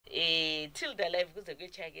Tilder live kuze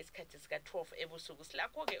kuyechaya ke isikhathi sika 12 ebusuku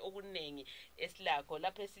silakho ke okunengi esilakho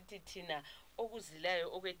lapha esithi thina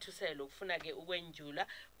okuzilayo okwethusayo lokufuna ke ukwenjula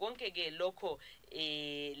konke ke lokho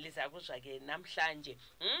liza kuzwa ke namhlanje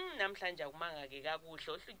namhlanje akumanga ke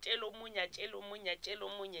kakuhle uhlutshela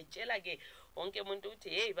omunye tshela ke wonke umuntu uthi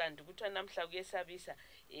hey bantu kuthiwa namhla kuyesabisa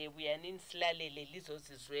buyanini silalele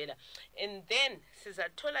lizozizwela and then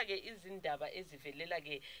sizathola ke izindaba ezivelela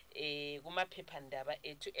ke kumaphephandaba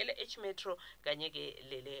ethu ele Metro kanye ke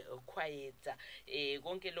lele kwayedza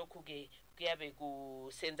konke lokhu ke kuyabe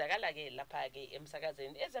kusenzakala ke lapha ke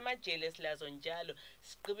emsakazeni ezamajele esilazo njalo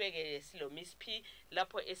siqhubeke silo Miss P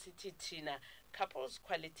lapho esithi thina couples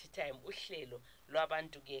quality time uhlelo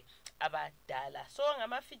lwabantu ke abadala so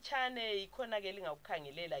ngamafitshane ikhona ke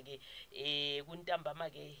lingakukhangelela ke kuntambama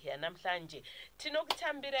ke yanamhlanje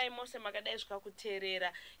tinokuthambira imose makadayishwa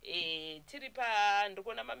kutherera tiripa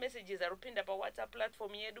ndikona ama messages arupinda pa WhatsApp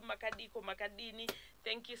platform yedu makadini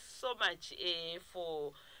thank you so much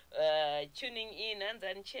for tuning in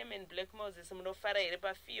anzani chairman Black Moses munofara here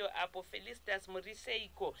pafio apo Felicitas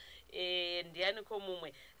Muriseiko ndiani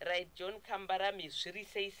komumwe right John Kambarami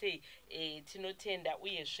zviriseisei tinotenda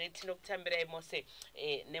uyezve tinokutambira imose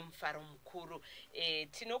nemufaro mukuru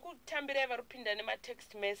tinokutambira varupinda nema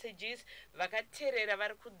text messages vakaterera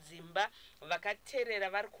vari kudzimba vakaterera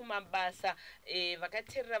vari kumabasa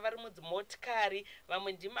vakaterera vari mudzimotikari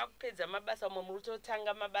vamwe ndima kupedza mabasa vamwe muri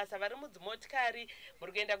kutotanga mabasa vari mudzimotikari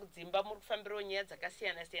muri kuenda kudzimba muri kufambirawo nyaya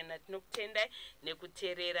dzakasiyana siyana tinokutendai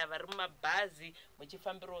nekuterera vari mumabhazi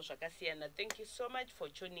muchifambirawo zvakasiyana thank you so much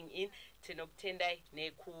for tuning in tinokutendai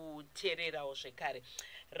nekutererawo zvekare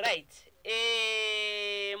right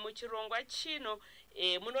muchirongwa chino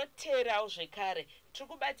munoterawo zvekare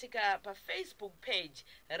tikubatika pa Facebook page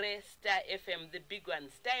re Star FM the big one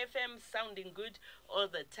Star FM sounding good all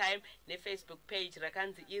the time ne Facebook page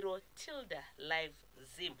rakanzi iro Tilder live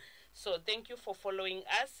zim so thank you for following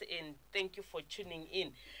us and thank you for tuning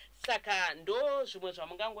in saka ndo zvimwe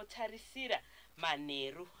zvamungangotarisira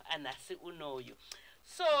manheru anhasi unoyu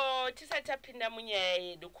so tisatapinda munyaya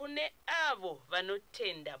yedu kune avo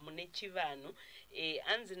vanotenda mune chivanhu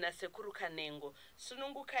anzi nasekuru Kanengo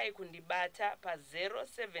sunungukai kundibata pa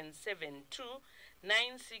 0772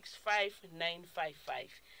 965 955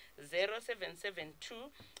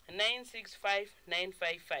 0772 965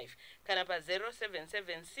 955 kana pa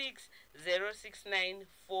 0776 069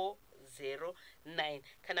 409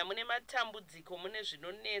 kana mune matambudziko mune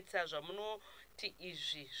zvinonetsa zvamunoti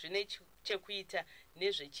izvi zvine chekuita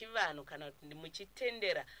nezvechivanhu kana kuti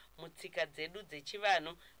muchitendera mutsika dzedu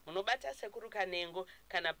dzechivanhu munobata sekuru Kanengo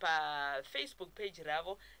kana pa Facebook page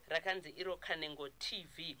ravo rakanzi iro Kanengo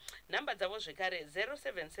TV namba dzavo zvekare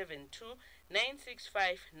 0772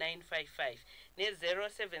 965 955 ne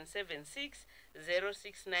 0776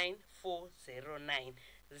 069 409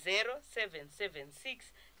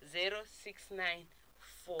 0776 069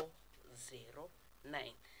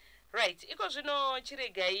 409 right iko zvino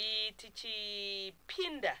chiregai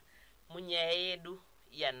tichipinda munyaya yedu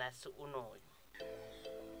yanhasi unoyu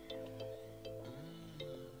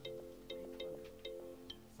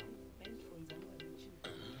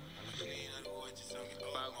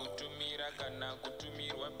pakutumira kana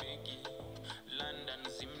kutumirwa begi London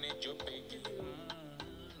zimne jobegi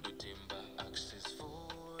ndotemba access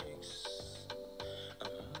forex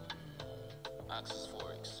access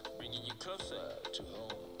forex bringing you closer to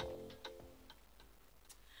home.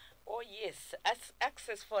 Oh yes,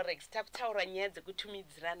 access forex takutaura nyaya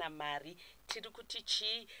dzekutumidzirana mari tiri kuti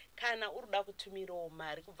chi kana uruda kutumirawo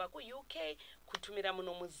mari kubva ku-UK kutumira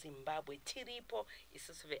muno muZimbabwe tiripo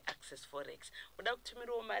isusu ve-access forex uda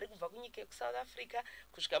kutumirawo mari kubva kunyika yeku-South Africa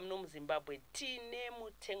kusvika muno muZimbabwe tine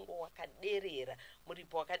mutengo wakaderera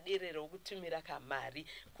muripo wakaderera wokutumira kamari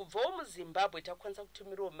kubvawo muZimbabwe takwanisa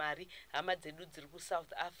kutumirawo mari hama dzedu dziri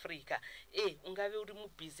ku-South Africa ungave uri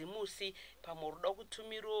mubhizimusi pamwe uruda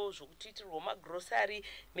kutumirawo zvokutiitirwa magrosari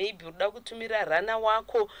maybe uruda kutumira rana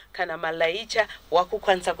wako kana malaicha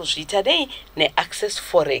wakukwanisa kuzviita neaccess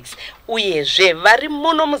forex uyezve vari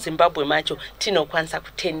muno muZimbabwe macho tinokwanisa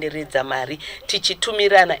kutenderedza mari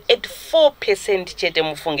tichitumirana at 4% chete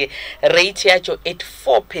mufunge rate yacho at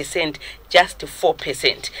 4% just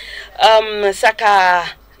 4%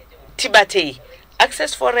 saka tibatei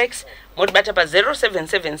access forex modibata pa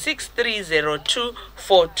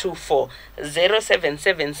 0776302424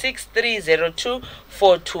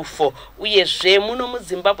 0776302424 uyezve muno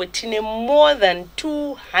muZimbabwe tine more than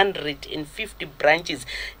 250 branches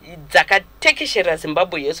dzakatekeshera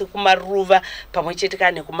Zimbabwe yose kumaruva pamwechete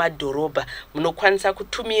kana kumadhorobha munokwanisa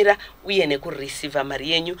kutumira uye nekureceive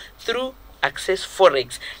mari yenyu through kuaccess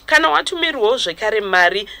forex. Kana watumirwawo zvekare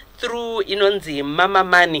mari through inonzi mama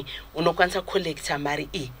money, unokwanisa collecta mari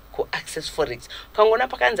iyi kuaccess forex. Kangona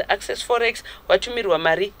pakanzi access forex, watumirwa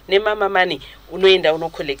mari nemama money, unoenda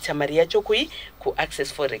unocollecta mari yacho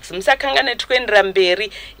kuaccess forex. Musakangana tikuendera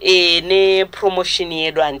mberi nepromotion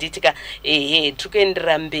yedu handitika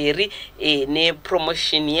tikuendera mberi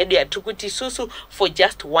nepromotion yedu yatikuti susu for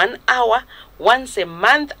just 1 hour once a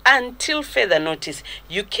month until further notice.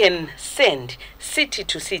 You can send city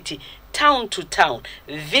to city, town to town,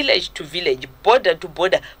 village to village, border to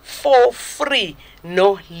border for free,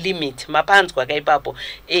 no limit. Mapanzwa kaipapo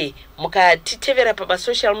mukatitevera pa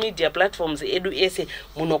social media platforms edu ese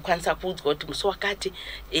munokwanisa kuudzwa kuti musi wakati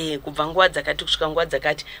kubva nguva dzakati kusvika nguva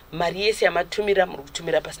dzakati mari yese yamatumira muri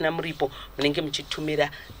kutumira pasina muripo, munenge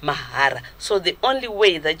muchitumira mahara. So the only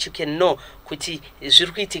way that you can know kuti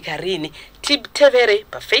zviri kuitika rini, titevere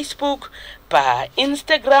pa Facebook, pa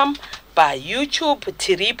Instagram, pa YouTube,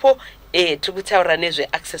 tiripo tikutaura nezve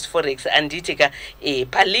access forex anditika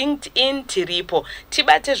pa LinkedIn tiripo.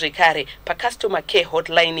 Tibate zvekare pa customer care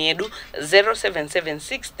hotline yedu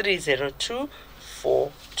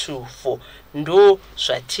 0776302424. ndo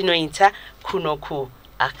zvatinoita kuno ku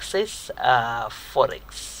access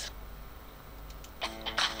forex.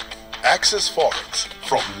 Access Forex,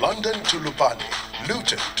 from London to Lupane,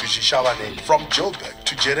 Luton to Shishavane, from Joburg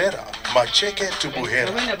to Jerera, Macheke to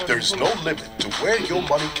Buhera. There's no limit to where your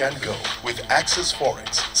money can go with Access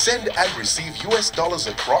Forex. Send and receive US dollars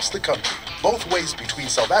across the country, both ways between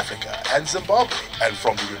South Africa and Zimbabwe, and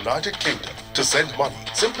from the United Kingdom. To send money,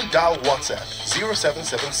 simply dial WhatsApp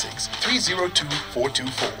 0776 302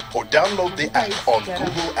 424 or download the app on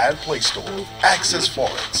Google and Play Store. Access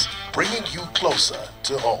Forex, bringing you closer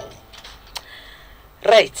to home.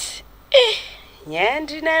 Right.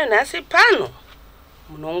 Nyandinayo nasi pano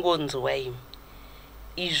munongonzwa imi.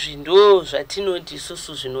 Izvi ndo zvatinoti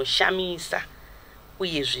isusu zvinoshamisa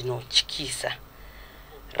uye zvinotyisa.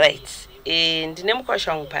 Right. Ndine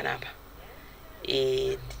mukwasha wangu panapa.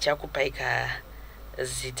 Ndichakupaika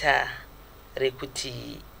zita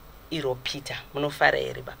rekuti iro Peter. Munofara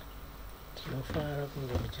here baba? Tinofara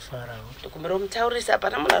kunge muchifarawo. Ndikumbira mutaurisa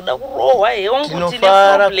pana munada kurohwa hewo kuti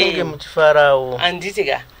tinofara kunge muchifarawo.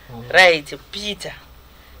 Anditika. Right, Peter.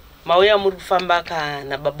 Mauya muri kufamba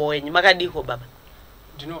kana baba wenyu makadiko baba?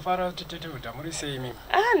 Ndinofara kuti tete kuti muri sei mimi.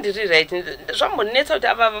 Ndiri right. Zvambonetsa kuti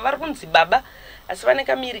ava vari kunzi baba asi vane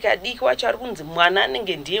kamiri kadiki wacho ari kunzi mwana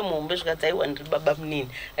anenge ndiye mombe zvikadzaiwa ndiri baba munini.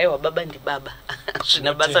 Aiwa baba ndi baba.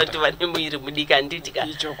 Zvina basa kuti vane muiri mudiki anditika.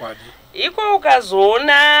 Icho kwadi. Iko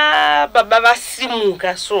ukazoona baba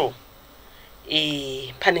vasimuka so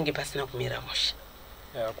panenge pasina kumira musha.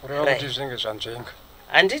 Kureva kuti zvinenge zvanzvenga.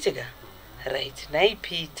 Anditika. Right, nai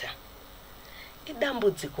Peter.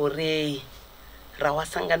 Idambudziko rei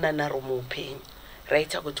rawasangana naro muupenyu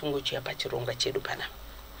raita kuti ungochiya pachironga chedu pana.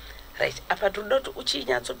 Right, apa toda kuti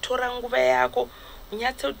uchinyatsotora nguva yako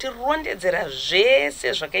unyatsotirondedzera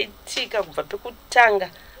zvese zvakaitika kubva pekutanga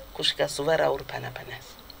kusvika zuva rauri pana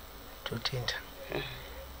panasi. Totenda.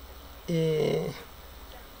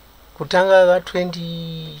 Kutanga ka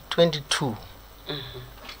 2022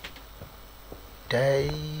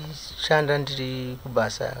 ndaishanda ndiri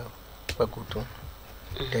kubasa kwakutu.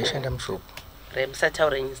 Ndaishanda mushopu.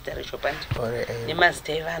 Musataure nyizita reshopu andi?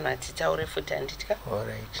 Nemazita evanhu atitaure futi anditika?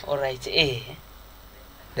 Alright,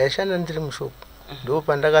 ndaishanda ndiri mushopu. Ndo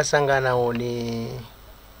pandakasanganawo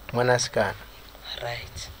nemwanasikana.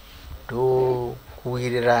 Right. Ndo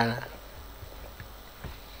kuwirirana.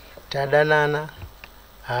 Tadanana.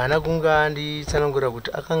 Haana kunga anditsanangura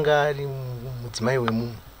kuti akanga ari mudzimai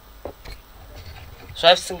wemunhu.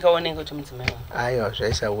 Zvavisingaoneka kuti mudzimai wemunhu? Aiwa,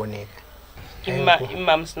 zvaisaoneka.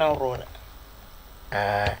 Ima musina kuroora?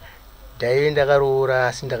 Ndaive ndakaroora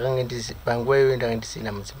asi ndakanga panguva iyoyo ndanga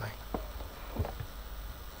ndisina mudzimai.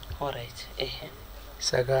 Alright,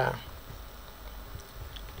 Saka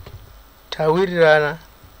tawirirana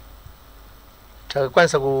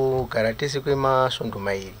takakwanisa kugara tese kwemasvondo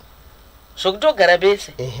mairi. Zvokutogara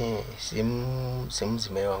bese?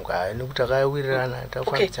 Semudzimai wangu nekuti takawirirana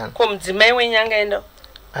takufambidzana. Ko mudzimai wenyu angaendawo?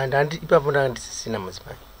 Ipapo ndanga ndisina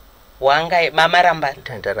mudzimai. Wanga mama rambana?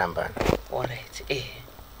 Tandarambana. Alright,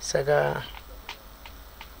 Saka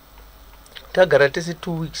tagara tese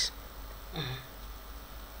 2 weeks.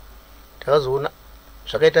 Takazoona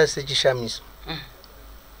zvakaita sechishamiso.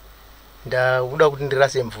 Ndakuda kuti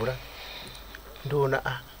ndirase mvura.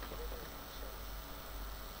 Ndoona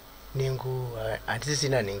nengo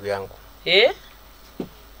handisisina nengo yangu.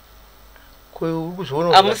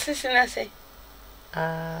 Kuzvoona amusisina sei?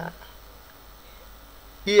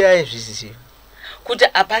 Iye aizvisiziva. kuti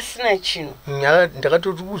apasina chinhu.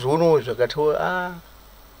 Ndakatoti kuzoonawo zvakataura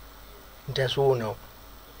ndazvoonawo.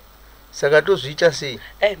 Saka tozviita sei?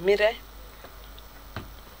 Mirai.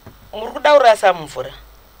 Muri kuda kurasa mvura.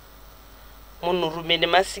 Munhurume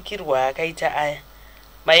nemasikirwa akaita aya.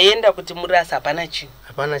 Maenda kuti murasa hapana chinhu.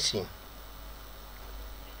 Hapana chinhu.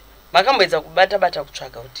 Makamboedza kubata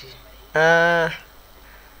kutsvaga kuti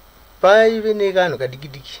paive nekanhu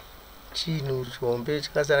kadikidiki. Chinhu chombe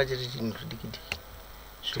chakasara chiri chinhu chidikidiki.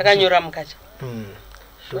 Chakanyora mukati.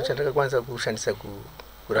 Ndochandakakwanisa kushandisa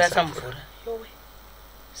kurasa mvura.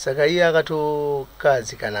 Saka iye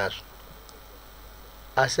akatokadzi nazvo.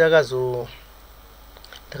 Asi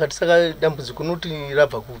ndakati saka dambudziko noti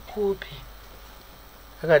rabva kupi.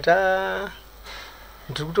 Akati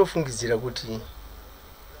ndiri kutofungidzira kuti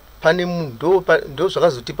pane munhu ndo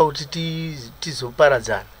zvakazotipa kuti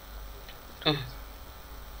tizoparadzana.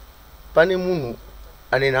 Pane munhu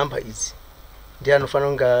ane nhamba idzi ndiye anofanira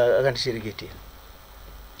kunge akandishereketera.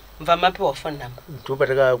 Mva mapiwa phone number. Ndo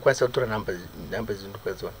patakakwanisa kutora nhamba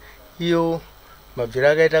dzindokwadziwana. Iyo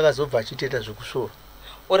mabvira akaita akazobva achitoita zvekusvora.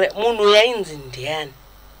 Munhu yainzi ndiani?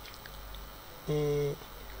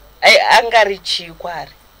 Angari chii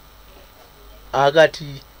kwaari?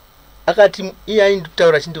 Akati iye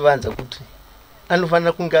aindotaura achindivanza kuti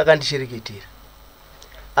anofanira kunge akandishereketera.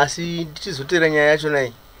 Asi ndichizotera nyaya yacho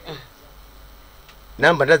nayi.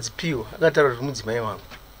 Nhamba ndadzipiwa akataura kuti mudzimai wangu.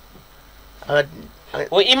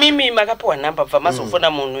 Imimi makapiwa nhamba bva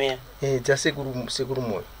mazofona munhu uya. Dzasekuru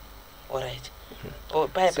moyo. Alright.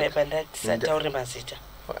 Bye ndatisataure mazita.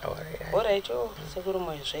 Alright, sekuru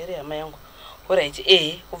moyo zvairi hama yangu. Alright,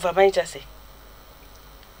 kubva maita sei?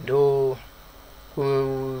 Ndo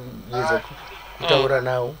kuedza kutaura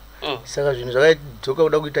nawo. Saka zvinhu zvakadzoka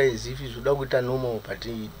kuda kuita izifi zvoda kuita normal but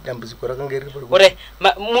dambudziko rakanga riri pari.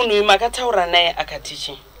 Munhu uyu makataura naye akati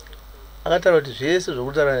chii? Akataura kuti zvese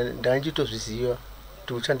zvokutaura ndanjitozviziva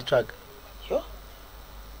kuti uchanditsvaga.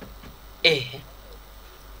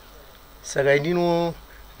 Saka indino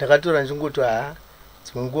ndakatora ndingoti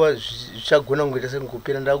dzimwe nguva zvichagona kungoita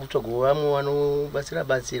sekupera ndakutsvagawo vamwe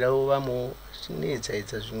vanobatsirawo vamwe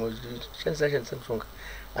chinedzaedza zvimwe shandisa mushonga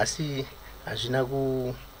asi hazvina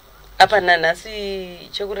ku apa nanhasi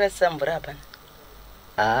chekurasisa mvura hapana.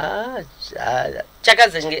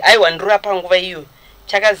 Chakazenge aiwa ndirapa nguva iyo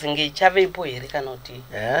chakazenge chavepo here kana kuti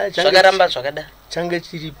zvakaramba zvakada? Change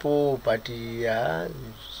chiripo but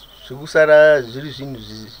zvikusara zviri zvinhu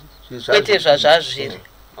kwete zvazviri.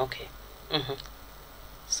 Okay.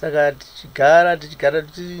 Saka tichigara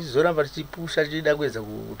tichizoramba tichipusha tichida kuedza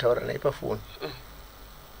kutaura naye pafoni.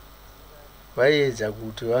 Vaiedza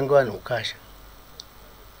kuti vange vanhu ukasha.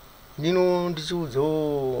 Ndino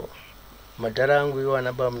ndichiudzawo madhara angu iwo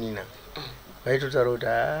ana bamunina. Vaitotaura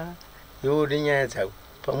kuti iwo nenyaya dzako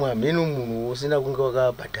pamwe hameno munhu usina kunge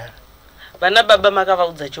wakabhadhara. Vana baba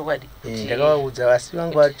makavaudza chokwadi? Ndakavaudza asi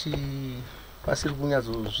vangu vati vasiri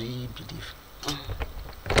kunyatsozvibhiliva.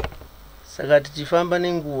 Saka tichifamba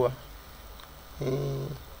nenguva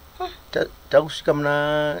takusvika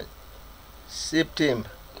muna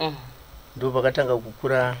September ndo pakatanga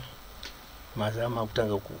kukura mazamu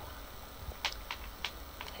akutanga kuwa.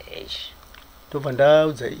 Ndobva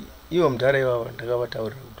ndaudza ivo mudhara ivava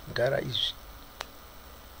ndakavataurira kuti mudhara izvi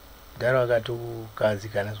mudhara wakatokadzi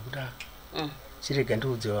kana zvekuda chirega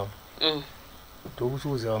ndiudze vamwe.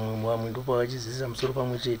 Ndokuchiudza vamwe ndopavachizivisa musoro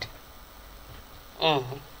pamwe chete.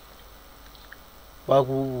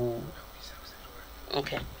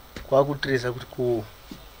 Kwakutiresa kuti ko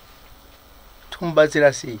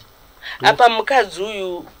tomubatsira sei. Apa mukadzi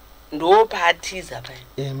uyu ndo paatiza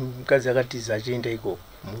paya? Mukadzi akatiza achienda iko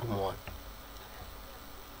murume wake.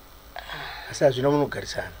 Asi hazvina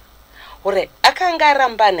munogarisana. Akanga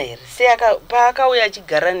arambana here? Paakauya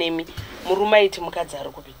achigara nemi murume aiti mukadzi ari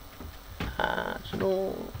kupi?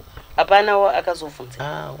 Zvino hapanawo akazobvunzika?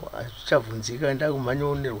 Hazvichabvunzika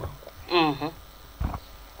ndakumhanyawo nerwangu.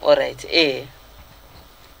 Alright,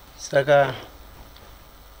 Saka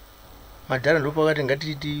madhara ndopakati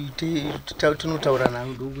ngatiti tinotaura navo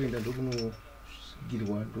ndokuenda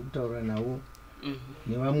ndokunosvigirwa ndokutaura navo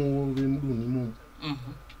nevamwewo vemudunhu imomo.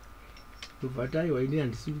 Ndobva taiwa ini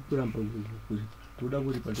handisi kuramba ndoda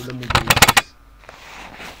kuripa ndoda mukuisi.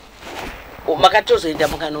 Makatozoenda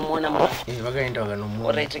mukanomuona mwana? Vakaenda vakanomuona.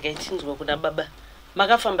 Alright, tinzwe kuna baba.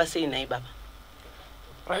 Makafamba sei naye baba?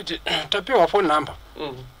 Right, tapiwa phone number.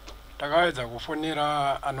 Takawedza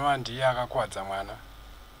kufonera anova ndiye akakwadza mwana.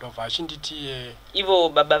 Ndobva achinditi ivo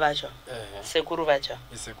baba vacho? Sekuru vacho?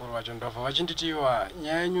 Sekuru vacho ndobva vachinditiwa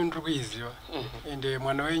nyaya yenyu ndiri kuiziva. Ende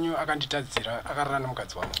mwana wenyu akanditadzira akarara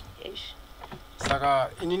nomukadzi wangu. Saka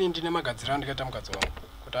inini ndine magadziro andikaita mukadzi wangu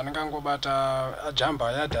kuti anengangobata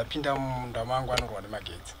ajamba yadhi apinda munda mangu anorwa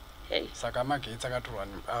nemagetsi. Saka magetsi akatorwa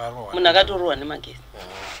akarohwa. Munhu akatorwa nemagetsi.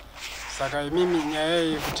 Saka mimi nyaya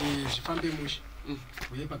yekuti zvifambe mushe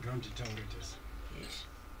uye paground itaure tese.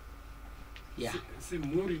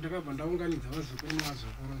 Semhuri ndakabva ndaunganidza vazukuru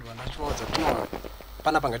nevazukuru ndovandachivaudza kuti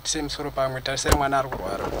pana pangatise musoro pamwe tarisai mwana ari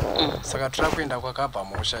kurwara. Saka tira kuenda kwakabva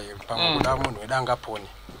musha iyo pamwe kuda munhu wedu angapone.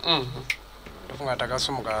 Ndofunga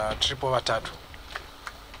takasumuka tiripo vatatu.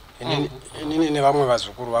 Inini nevamwe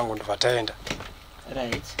vazukuru vangu ndobva taenda.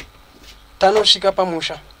 Tanosvika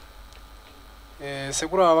pamusha.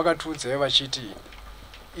 Sekuru ava vakatiudzayo vachiti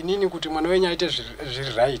inini kuti mwana wenyu aite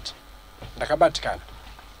zviri right ndakabatikana.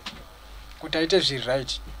 Kuti aite zviri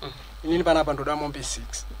right inini panapa ndoda mombe 6.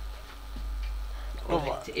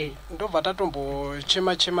 Ndobva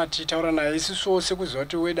tatombochema tiitaura naye isusu wose kuziva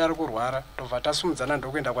kuti wedu ari kurwara. Ndobva tasumudzana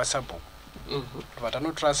ndokuenda kwasabhuku. Ndobva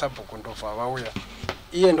tanotora sabhuku ndobva vauya.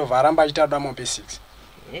 Iye ndobva aramba achita da mombe 6.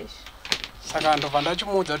 Saka ndobva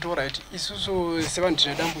ndachimuudza kuti alright isusu sevanhu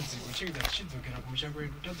tine dambudziko chigidza tichidzokera kumusha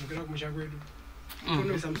kwedu. Tadzokera kumusha kwedu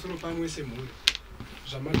tonoisa musoro pamwe semhuri.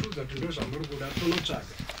 Zvamatiudza kuti ndo zvamuri kuda tonotsvaga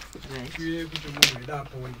uye kuti munhu wedu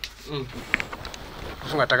apone.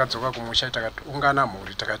 Kufunga takadzoka kumusha takaungana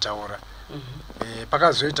mhuri takataura.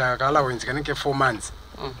 Pakazoita kalawenzi kanenge 4 months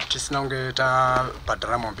tisina kunge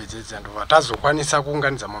tabhadhara mombe dzedzi. Ndobva tazokwanisa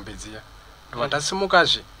kuunganidza mombe dziya. Ndobva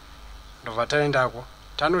tasimukazve ndobva taendako.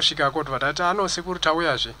 Tanosvikako tobva tati sekuru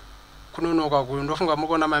tauyazve kunonoka kuyo ndofunga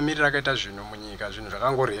mukuona mamiriro akaita zvinhu munyika zvinhu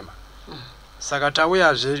zvakangorema. Saka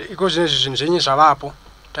tauyazve iko zvinezvi zvinhu zvenyu zvavapo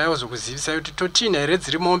taizokuzivisai kuti totina here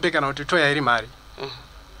dziri mombe kana kuti toya iri mari.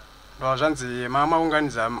 Ndobva zvanzi mama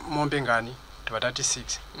unganidza mombe ngani. Ndobva tati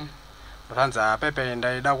 6. Ndobvanzi apaipai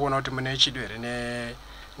ndaida kuona kuti mune chido here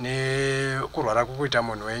nekurwara kukuita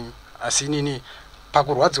munhu wenyu. Asi inini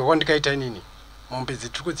pakurwadzwa kwandikaita inini mombe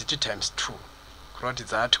dzitiri kudziti times 2 kurati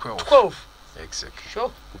dza 12. Exactly.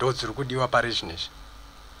 Sure. Ndo dziri kudiwa pari zvinezvi.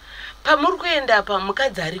 Pamuri kuenda pa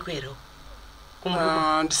mukadzi ari kwero.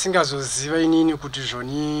 Ndisingazoziva inini kuti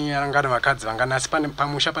zvoni angana vakadzi vangana asi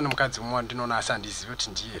pamusha pane mukadzi mumwe ndinoona asi handizivi kuti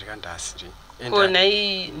ndiye here kana asiri. Kona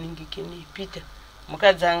iyi ningikini Peter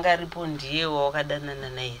mukadzi anga aripo ndiye wawakadanana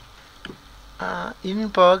naye. Ini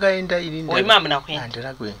pawakaenda ini Oimamuna kuenda.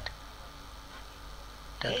 Handina kuenda.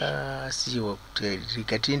 Takasiyiwa kuti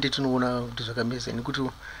rikatiende tinoona kuti zvakamisa nekuti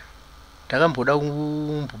ndakamboda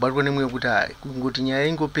kumbobatwa nemwe kuti kungoti nyaya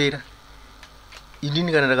ingopera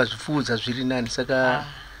inini kana ndakazvifudza zviri nani. Saka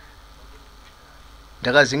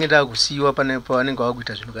ndakazinge ndakusiyiwa pane pavanenge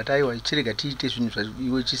vakuita zvinhu kati aiwa chirega tiite zvinhu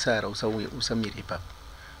iwe chisara usamire ipapo.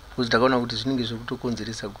 Because ndakaona kuti zvinenge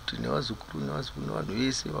zvekutokonzeresa kuti nevazukuru nevanhu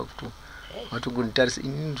vese vatongonditarisa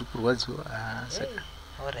inini ndiri kurwadziwa. Saka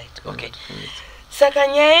alright, okay. Saka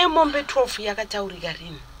nyaya yemombe 12 yakataurika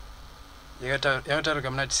rini?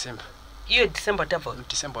 Yakataurika muna December. Iyo December tabva?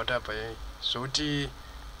 December tabva zvokuti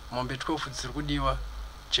mombe 12 dziri kudiwa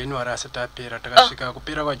January asati apera. Takasvika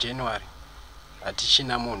kupera kwaJanuary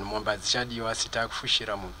hatichina munhu mombe hadzichadiwa asi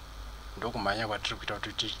takufushira munhu. Ndokumhanya kwatiri kuita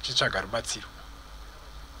kuti titsvaga rubatsiro.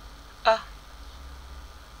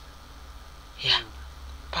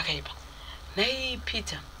 Pakaipa. Nai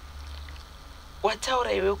Peter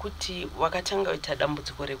wataura iwe kuti wakatanga kuita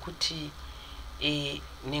dambudziko rekuti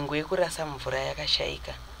nhengo yekurasa mvura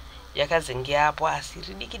yakashayika yakazenge yapo asi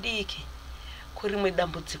ridiki kurimwe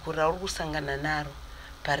dambudziko rauri kusangana naro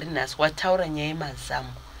pari nhasi. Wataura nyaya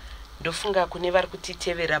yemazamu. Ndofunga kune vari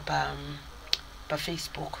kutitevera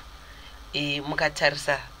paFacebook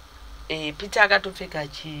mukatarisa Peter akatopfeka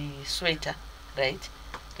chisweta right.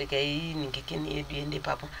 Pfeka iyi ningikini yedu ende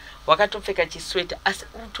papo wakatopfeka chisweta asi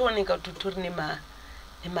utooneka kuti utori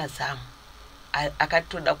nemazamu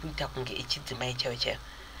akatoda kuita kunge echidzimai chaiwo.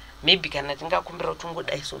 Maybe kana tingakumbira kuti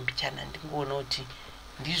ungodai sombichana ndingoona kuti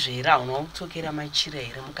ndizvo here hauna kutsokera machira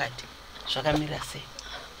here mukati zvakamira sei.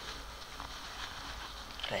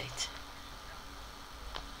 Right.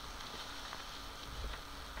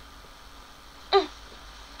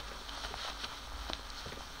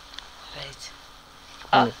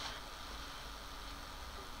 Right.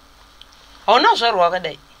 Hauna zvarwa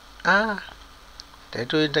wakadai?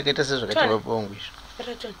 Ndaitoenda kaita sezvakaita vapangu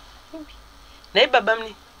izvo. Nai baba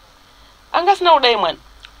mune angasina kudai mwana?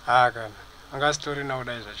 Kana angasitorina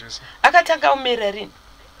kudai zvachose. Akatanga umera rini?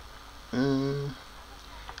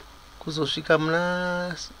 Kuzosvika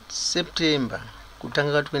muna September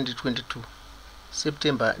kutanga 2022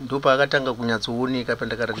 September ndopa akatanga kunyatsooneka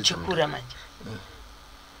pandakaratidza kuchikura manje.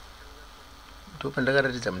 Ndopa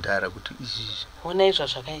ndakaratidza mudhara kuti izvi ona izvo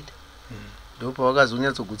zvakaita. Ndopa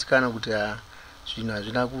wakazonyatsogutsikana kuti zvinhu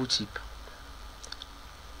hazvina kuchipa.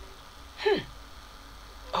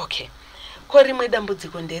 Okay. Ko rimwe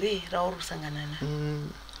dambudziko ndere rauri kusangana naro?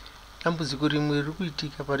 Dambudziko rimwe riri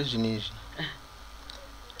kuitika pari zvinezvi.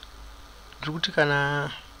 Ndiri kuti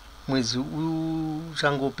kana mwedzi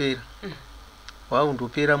uchangopera,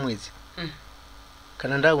 waundopera mwedzi,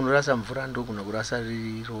 kana ndakunorasa mvura ndogona kurasa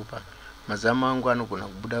riri ropa, mazamu angu anogona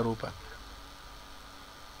kubuda ropa,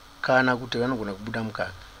 kana kuti anogona kubuda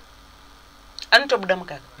mukaka. Anotobuda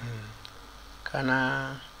mukaka?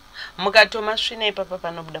 Kana mukatoma svina ipapa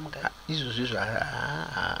panobuda mukaka? Izvozvo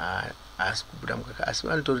haasi kubuda mukaka, asi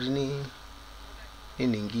vanotori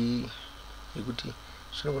nenhengi yekuti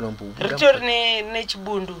zvinogona kumbobuda. Ritori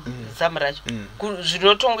nechibundu zamu racho.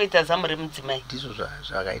 Zvinotongoita zamu remudzimai. Ndizvo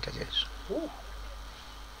zvakaita chaizvo.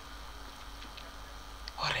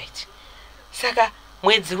 Alright. Saka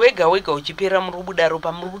mwedzi wega wega uchipera muri kubuda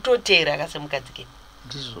ropa, muri kutoteera kasemukadzi.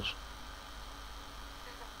 Ndizvozvo.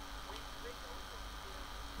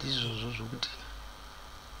 Ndizvozvo zvokuti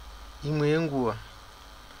imwe yenguva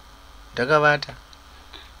ndakavata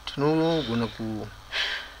tinogona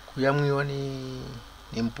kuyamwiwa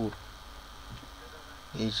nemupuru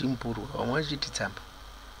nechimpuru, vamwe vachiti tsamba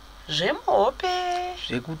zvemuhope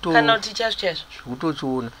kana kuti chazvo chazvo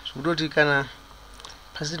zvekutochiona, zvekutoti kana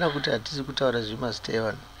pasina kuti hatisi kutaura zvemazita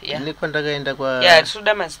evanhu. Ine kwandakaenda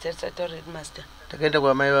tinoda mazita, tisataure mazita. Ndakaenda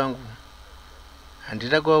kwa mai vangu,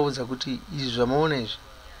 handina kuvaudza kuti izvi zvamaona izvi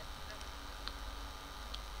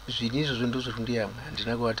zvini izvozvo ndozviri kundiyamwa,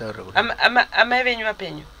 handina kuvataurira kuti amai venyu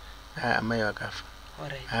vapenyu? Amai vakafa.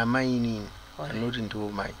 Amai inini anoti ndiwo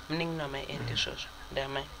mai. Muningi wamai ende izvozvo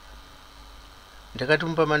ndamai. Ndakati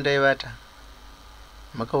mumba mandaivata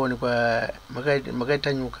makaonekwa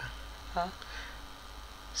makaita nyoka.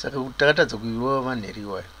 Saka takatadza kuirova manheri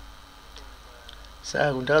iwayo.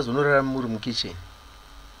 Saka ndakazonorara muri mukicheni.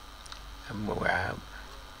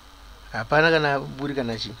 Hapana kana buri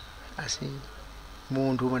kana chii, asi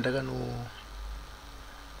mundu mandakanoona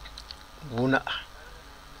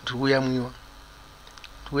ndiri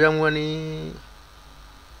kuyamwiwa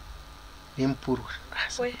nemupuru.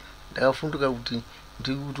 Ndakafunduka kuti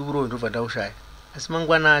ndiri kurova ndobva ndaushaya, asi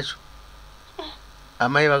mangwana acho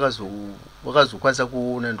amai vakazokwanisa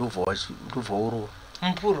kuona ndobva urova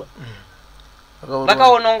mupuru.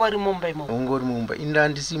 Vakaona ungori mumba imomo? Ungori mumba.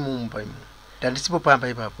 Handisi mumba imomo, handisipo pamba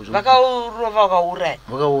ipapo. Vakaurova vakauraya?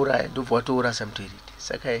 Vakauraya ndobva watourasa mutoireti.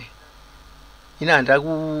 Saka ina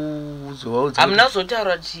handakuzovaudza. Hamuna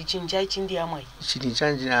kuzotaura kuti chinhu chaichindiamwai? Chinhu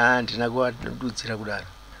chanji handina kuvadudzira kudaro,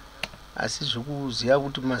 asi zvokuziva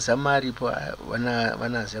kuti mazamu aripo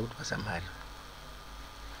vanaziva kuti mazamu aripo.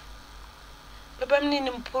 Baba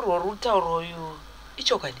munini, mupuru uri kutaura uyu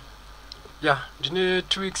ichokwadi? Ndine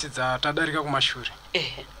 2 weeks dzatadarika kumashure.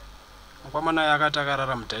 Mukomana akati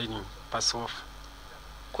akarara mudhaining pasofa.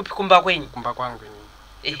 Kupi, kumba kwenyu? Kumba kwangu inini.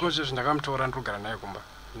 Ikozvo zvindakamutora ndirikugara naye kumba,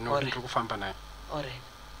 ndiri kufamba naye.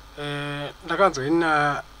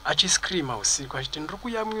 Ndakanzoina achiscreama usiku achiti ndiri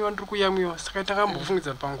kuyamwiwa. Saka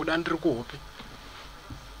takambofungidza kuti panguda ndiri kuhope.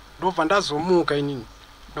 Ndobva ndazomuka inini,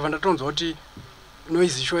 ndobva ndatonzwa kuti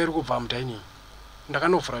noise sho iri kubva mudhaining.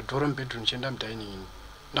 Ndakanovhura dhoro mubedroom chienda mudhaining.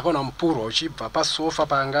 Ndakaona mupuru uchibva pasofa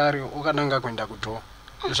paangari ukananga kuenda kudhoo.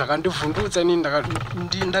 Zvakandivhundutsa inini,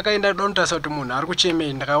 ndakaenda donotasa kuti munhu ari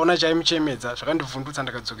kuchemei, ndakaona chaimuchemedza, zvakandivhundutsa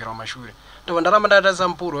ndakadzokera kumashure. Ndobva ndaramba ndatarisa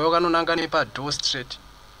mupuru wayo kanonanga nepadhoo straight.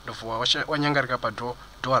 Ndobva wanyangarika padhoo,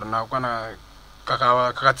 dhoo harina kukwana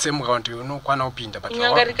kakatsemuka kuti unokwana kupinda padhoo.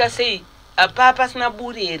 Unyangarika sei? Apa pasina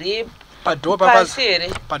buri here? Padhoo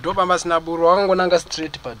pambasina buri, wakangonanga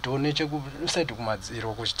straight padhoo nechekusaidi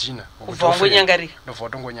kumadziro kuchidhina. Kubva wangonyangarika? Ndobva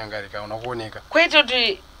watongonyangarika, una kuoneka. Kwete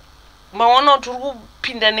kuti maona kuti uri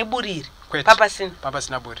kupinda neburi iri?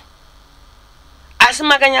 Papasina buri. Asi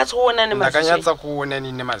makanyatsoona nemaziso? Ndakanyatsa kuona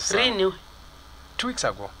nini nemaziso. Rini? 2 weeks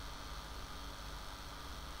ago.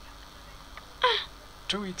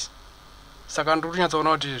 2 weeks. Saka ndiri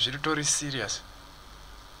kunyatsoona kuti zviri tori serious,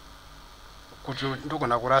 kuti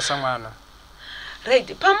ndogona kurasa mwana.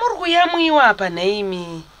 Right, pamuri kuyamwiwa apa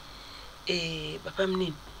naimi baba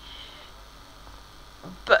munini,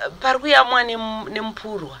 pari kuyamwa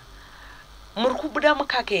nemupurwa, muri kubuda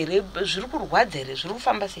mukaka here? Zviri kurwadza here? Zviri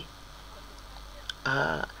kufamba sei?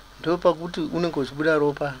 Ndo pakuti unenge uchibuda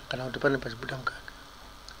ropa kana kuti pane pachibuda mukaka.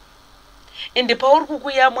 Ende pauri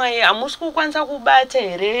kukuyamwai hamusi kukwanisa kubata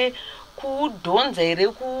here, kudhonza here,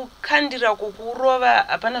 kukandira kukurova?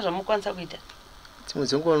 Hapana zvamukwanisa kuita? Dzimwe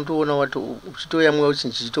dzenguva unotoona wati uchitoyamwa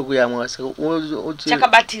uchinji chichitokuyamwa, saka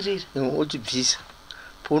chakabatirira uchibvisa.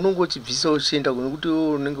 Paunenge uchibvisa uchienda kunekuti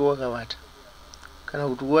unenge wakavata, kana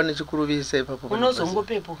kuti uwane chikurovesa ipapo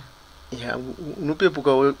unozongopepuka.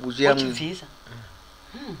 Unopepuka uchiyamwa.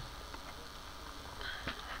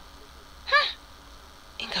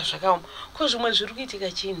 Inga zvakaoma. Ko zvimwe zviri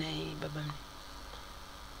kuitika china baba mne?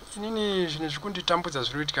 Inini zvinhu zvikunditambudza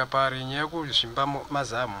zviri kuitika pari nyaya yekuzvimba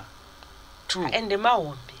mazamu. Ende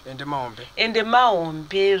mahombe. Ende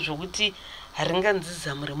mahombe zvokuti haringanzi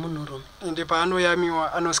zamu remunhurume. Ende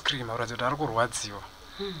paanoyamiwa anoscreama kuratidza kuti ari kurwadziwa.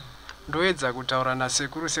 Ndoedza kutaura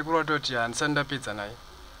nasekuru, sekuru atoti handisati ndapedza naye.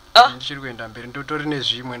 Ndichiri kuenda mberi ndotori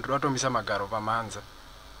nezvimwe ndoda kutomisa magaro pamanza.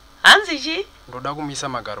 Hanzi chi? Ndoda kumisa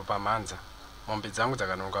magaro pamanza. Mombe dzangu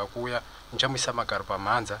dzakanonoka kuuya, ndichamisa magaro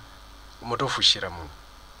pamanza, motofushira munhu.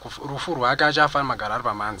 Rufu rwake achafa magaro ari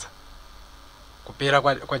pamanza. Kupera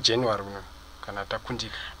kwa January uno kana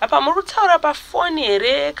takundika. Apa muri kutaura pafoni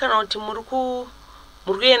here kana kuti muri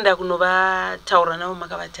kuenda kunovataura navo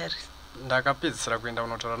makavatarisa? Ndakapedzisira kuenda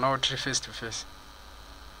kunotaura navo tiri face to face.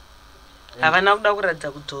 Havana kuda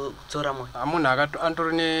kuratidza kudzora mwoyo? Munhu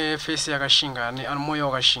andori nefesi yakashinga, ane mwoyo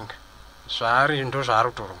wakashinga. Zvaari ndo zvaari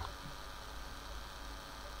kutoronga.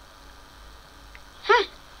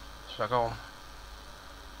 Zvakaoma.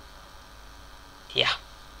 Ya.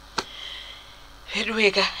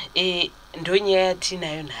 Veduweka, ndo nyaya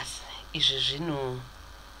yatinayo nhasi. Izvi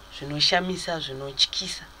zvinoshamisa,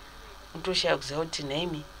 zvinotyisa. Unotoshaya kuziva kuti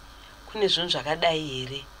naimi kune zvinhu zvakadai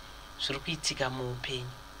here zviri kuitika muupenyu.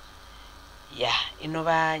 Ya,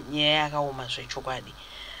 inova nyaya yakaoma zvechokwadi.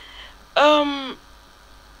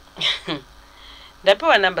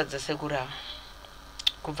 Ndapewa namba dzasekuru ava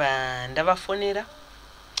kubva ndavafonera.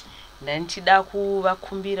 Ndandichida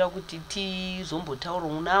kuvakumbira kuti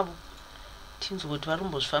tizombotaurawo navo tinzwe kuti vari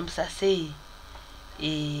kumbozvifambisa sei,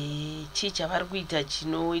 chii chavari kuita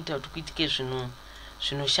chinoita kuti kuitike zvinhu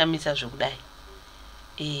zvinoshamisa zvekudai.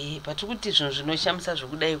 Patiri kuti zvinhu zvinoshamisa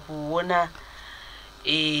zvekudai kuona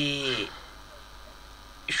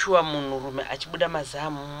shuwa munhurume achibuda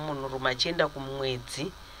mazamu, munhurume achienda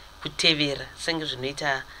kumwedzi kutevera senge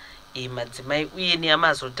zvinoita madzimai, uye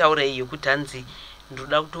neyamazotaura iyo kuti hanzi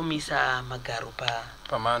ndoda kutomisa magaro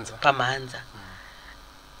pamanza.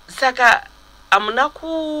 Saka hamuna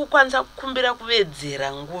kukwanisa kukumbira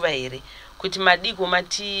kuvedzera nguva here kuti madiko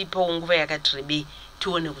matipawo nguva yakati rebei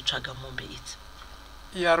tione kutsvaga mombe idzi?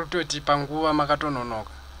 Iye ari kutotipa nguva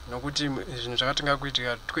makatononoka nokuti zvinhu zvakatinga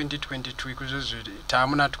kuitika 2022 ikuzvozvi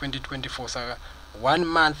taamuna 2024, saka 1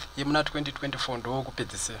 month yemuna 2024 ndo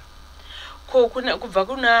kupedzisira. Ko kubva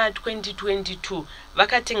kuna 2022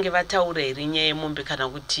 vakatenge vataura here nyaya yemombe kana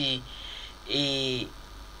kuti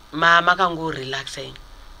makangorelaxa?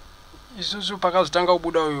 Isusu pakazotanga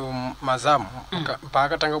kubuda uyu mazamu,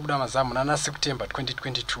 paakatanga kubuda mazamu nana September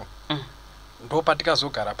 2022 ndo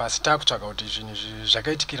patikazogara pasi takutsvaga kuti zvinhu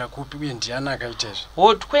zvakaitikira kupi uye ndiani akaita izvi.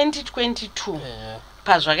 2022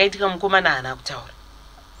 pazvakaitika mukomana haana kutaura?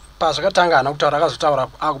 Pazvakatanga haana kutaura, akazotaura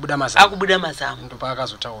akubuda mazamu ndo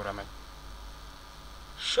paakazotaura mai.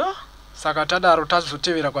 Sure. Saka tadaro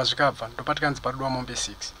tazotevera kwazvikabva ndo patikanzi padwa mombe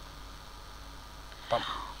 6.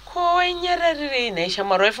 Ko nyararirei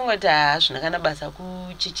nhaishamwari waifunga kuti hazvina kana basa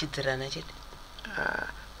kuchichidzirana chete?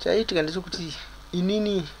 Chaitika ndechekuti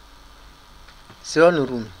inini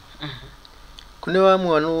sevanhurume kune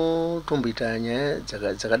vamwe vanotomboita nyaya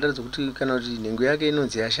dzakadaro dzokuti kana kuti nhengo yake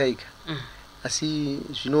inonzi yashayika asi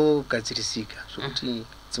zvinogadzirisika zvokuti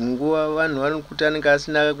dzimwe nguva vanhu vanokuti anenge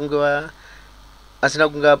asina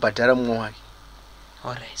kunge abhadhara mumwe wake.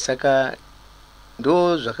 Saka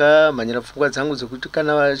ndo zvakamhanyira pfungwa dzangu dzokuti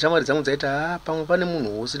kana shamwari dzangu dzaita pamwe pane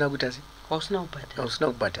munhu usina kuita sei, usina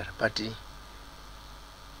kubhadhara, but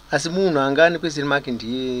asi munhu anga ane kwesiri make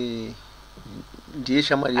ndiye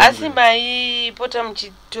shamwari yangu. Asi maipota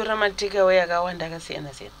muchitora matekawe akawanda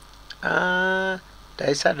akasiyana siyana?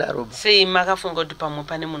 Ndaisadaro. Sei makafunga kuti pamwe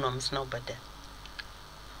pane munhu wamusina kubhadhara?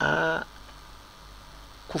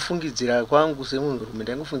 Kufungidzira kwangu semunhurume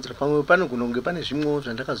ndangofungidzira pamwe panogona kunge pane zvimwewo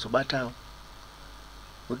zvandakazobatawo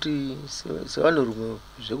kuti sevanhurume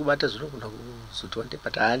zvekubata zvinogona kuzotwande,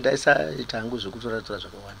 but handaisaita hangu zvekutora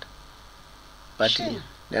zvakawanda, but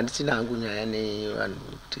handisina hangu nyaya nevanhu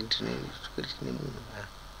kuti tine munhu.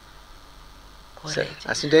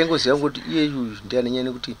 Asi ndaingoziva kuti iyeyu ndiani nyaya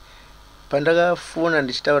nekuti pandakafona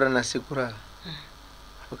ndichitaura nasekuru ava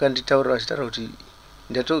vakanditaurira vachitaura kuti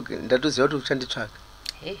ndatoziva kuti uchanditsvaga.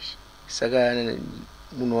 Saka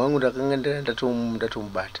munhu wangu ndakanga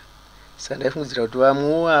ndatomubata. Saka ndaifungidzira kuti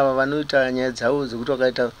vamwewo ava vanoita nyaya dzavo dzokuti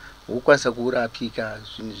vakaita vokwanisa kurapika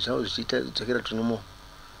zvinhu zvavo zvichiita dzokera tunomo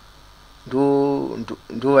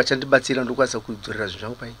ndo vachandibatsira ndokwanisa kudzorera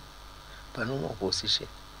zvinhu zvangu panormal position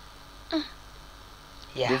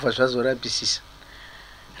ndobva zvazorapisisa.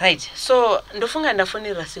 Right, so ndofunga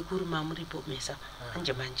ndafonera sekuru mamuripo mesa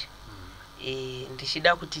manje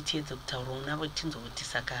ndichida kuti tiedze kutaura navo tinzwe kuti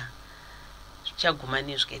saka zvichaguma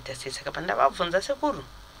nezvikaita sei. Saka pandavabvunza sekuru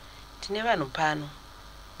tine vanhu pano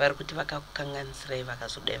vari kuti vakakukanganisirai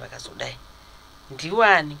vakazodai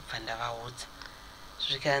ndiwani kubva ndavaudza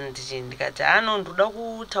ndikati ndoda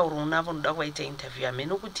kutaurawo navo, ndoda kuvaita interview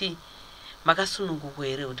hamene kuti makasununguka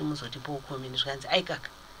here kuti muzotipawo komeni. Zvikanzi aikaka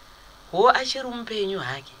ho achiri mupenyu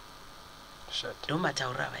hake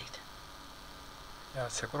ndomatauriro avaita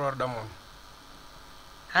sekuru vari da munhu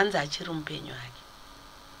hanzi achiri mupenyu hake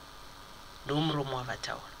ndomuromo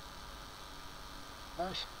wavataura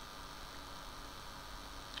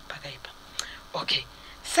pakaipa. Okay,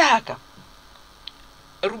 saka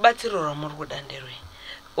rubatsiro rwamuri kuda nderwei?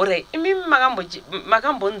 Alright, imimi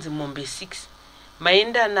makambonzi mombe 6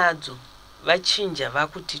 maenda nadzo vachinja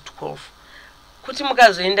vakuti 12 kuti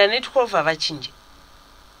mukazoenda ne12 havachinje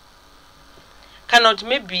kana kuti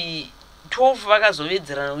maybe 12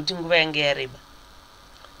 vakazowedzerana kuti nguva yange yareba?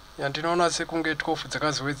 Ndinoona sekunge 12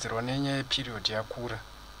 dzakazowedzerwa nenyaya yeperiod yakura.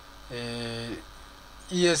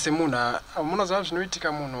 Iye semunhu munoziva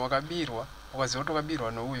zvinoitika munhu wakabirwa ukaziva kuti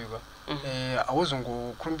wakabirwa nouyu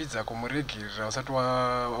hauzongokurumbidza kumuregerera usati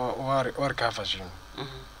warikavha zvinhu.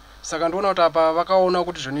 Saka ndoona kuti apa vakaona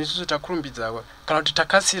kuti zvinhu isusu takurumbidza kana kuti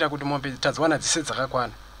takasira kuti mombe tadziwana dzise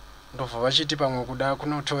dzakakwana ndobva vachiti pamwe kuda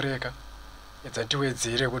kunotoreka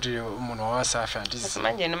dzatiwedzere kuti munhu wawasafe. Handisi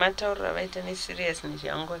manje nematauriro vaita neserious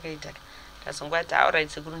nezvangu akaita kasongwati alright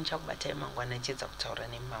sekuru ndichakubatai mangwana chedza kutaura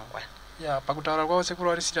nemangwana. Pakutaura kwavo sekuru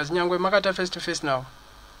vari serious nyangwe makata face to face nawo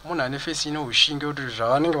munhu ane face ino ushinge kuti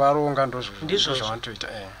zvavanenge varonga ndizvo zvavanotoita.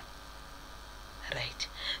 Right.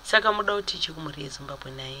 Saka muda kuti chikumhuri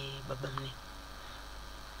yeZimbabwe naye baba mune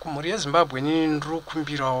kumhuri yeZimbabwe ni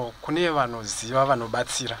ndikumbirawo kune vanoziva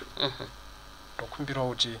vanobatsira. Ndokumbirawo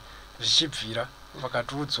kuti zvichibvira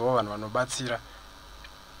vakatiudzawo vanhu vanobatsira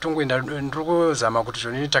tongoenda ndirikuzama kuti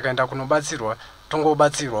zvoni takaenda kunobatsirwa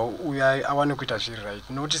tongobatsirwa uya awane kuita zviri right.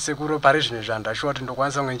 Nokuti sekuru pari zvino zvandashuwa kuti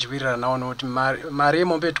ndokwanisa kunge ndichiwirirana nawo nokuti mari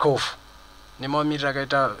yemombe 12 nemamiriro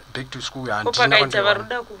akaita back to school handina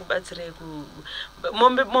varuda kukubatsirai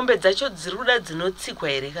mombe dzacho dziruda dzinotsikwa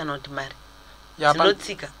here kana kuti mari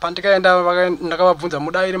dzinotsika? Pandikaenda ndakavabvunza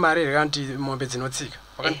muda iri mari here kana kuti mombe dzinotsika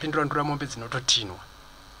vakandipindura ndoda mombe dzinototinwa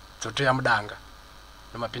dzotoya mudanga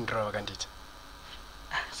nomapindura vakandiita.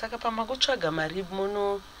 Saka pamakutsvaga mari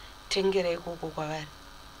munotengera ikoko kwavari.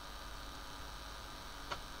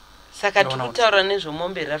 Saka tikutaura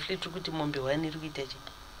nezvomombe roughly tiri kuti mombe 1 iri kuita chii?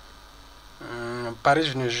 Pari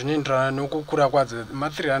zvino zvinoenderana nokukura kwadzo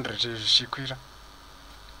ma300 zvichikwira.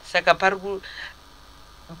 Saka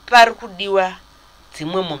pari kudiwa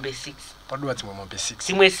dzimwe mombe 6. Padiwa dzimwe mombe 6.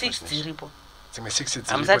 Dzimwe 6 dziripo. Dzimwe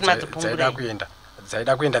 6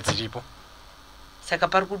 dzaida kuenda dziripo. Saka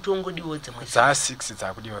pari kutongodiwa dzimwe 6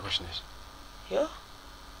 dzakudiwa kuzvinezvi. Yo.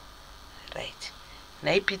 Right.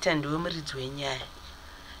 Nai Peter ndiwe muridzi wenyaya.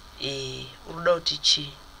 Uruda kuti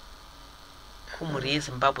chi kumhuri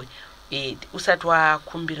yeZimbabwe usati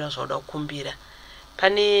wakumbira zvauda kukumbira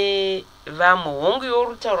pane vamwe hongu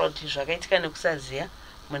yorutaura kuti zvakaitika nekusaziya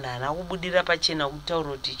munhu haana kubudira pachena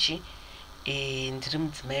kutaura kuti chi ndiri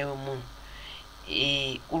mudzimai wemunhu.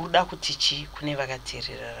 Uruda kuti chi kune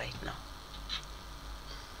vakateerera right now?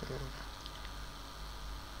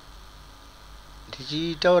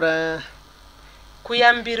 Ndichitaura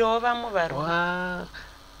kuyambirawo vamwe varume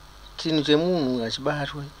chinhu chemunhu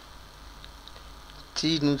achibatwa,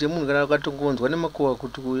 chinhu chemunhu kana ukatongonzwa nemakuhwa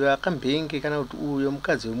kuti uyo akambenge kana kuti uyo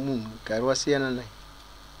mukadzi wemunhu gari wasiyana naye,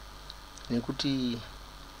 nekuti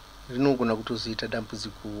rinogona kutozoita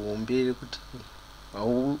dambudziko hombe rekuti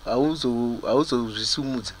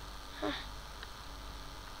hauzozvisumudza.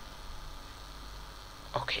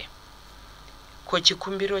 Okay. Ko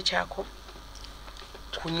chikumbiro chako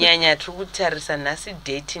kunyanya tiri kutarisa nhasi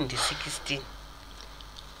date ndi 16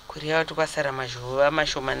 kureva kuti kwasara mazhuva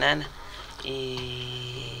mashomanana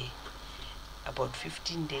about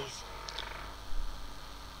 15 days.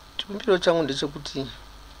 Chikumbiro changu ndechekuti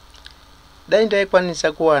dai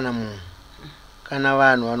ndaikwanisa kuwana munhu kana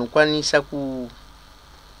vanhu vanokwanisa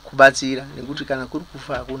kubatsira, nekuti kana kuri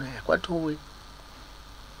kufa hakuna yakwatowe.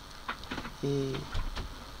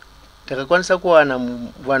 Ndakakwanisa kuwana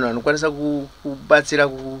vanhu vanokwanisa kubatsira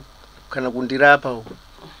kana kundirapa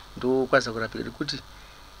ndokwanisa kurapika, nekuti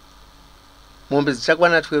mombe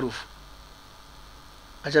dzichakwana 12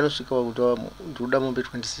 achanosvika kuti ndinoda mombe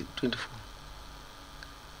 24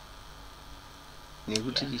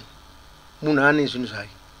 nekuti munhu ane zvinhu zvake.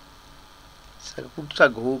 Saka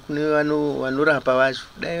kutsvagawo kune vanorapa vacho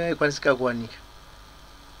dai vaikwanisika kuwanika,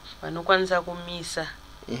 vanokwanisa kumisa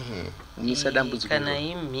kumisa dambudziko kana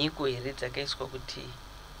imhiko here dzakaiswa kuti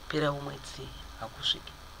pera umwedzi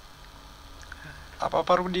hakusviki. Apa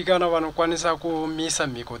pari kudikana vanokwanisa kumisa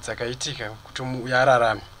mhiko dzakaitika kuti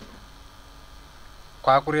yararame.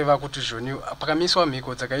 kwakureva kuti zvoni pakamiswa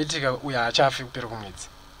mhiko dzakaitika uyo achafi kupera kwemwedzi.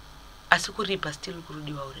 Asi kuripa still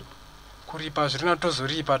kurudiwa uripo. Kuripa zvirina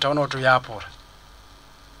tozoripa taona kuti yapora.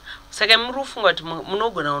 Saka murufunga kuti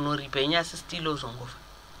munogona unoripa inyasi still ozongofa.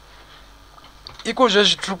 Iko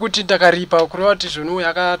zvezvitiri kuti takaripa kureva kuti zvoni uyo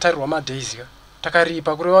akatarirwa madays ka.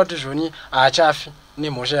 Takaripa kureva kuti zvoni achafi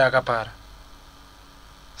nemhosva yakapara.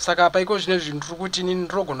 Saka apa iko zvine zvinhu tiri kuti inini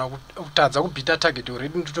ndinogona kutadza kubhita target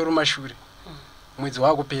already nditori mashure. Mwedzi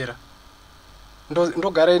wakupera.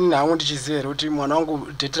 Ndogara inini hangu ndichiziva kuti mwana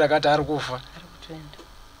wangu date rakati ari kufa.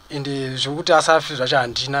 Ende zvokuti asafi zvacho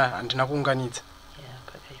handina kuunganidza.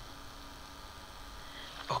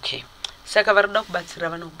 Okay. Saka varida kubatsira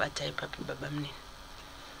vanokubata ipapi baba munini.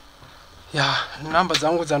 Ya, namba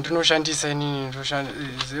dzangu dzandinoshandisa inini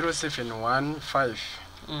 0715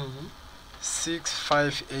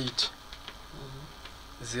 658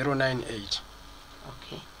 098.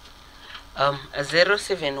 Okay.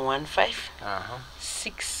 0715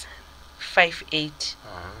 658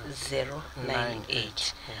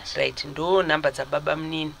 098. Right, ndo namba dzababa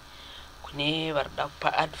munini. Kune varida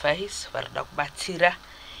kupa advice, varida kubatsira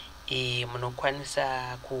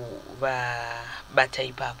munokwanisa kuvabata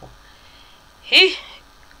ipapo.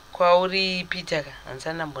 Kwauri Peter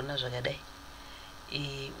hansana mbona zvakadai.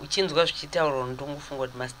 Uchinzwa zvichitaurwa ndongofunga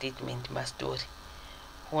kuti mastatement mastori.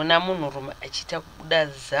 Ona munhurume achita kubuda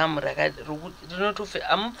zamu rinotofe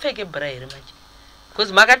amupfeke bra here manje.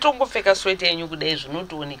 Because makatongopfeka sweater yenyu kudai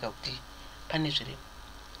zvinotooneka kuti pane zvirimo.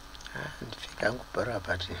 Ndipfeka ngubhara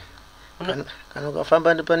pati. Kana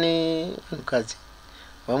ukafamba ndipane munhukadzi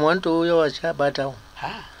vamwe vanotouya vachabatawo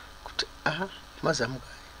kuti mazamu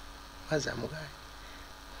kai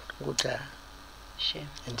kuti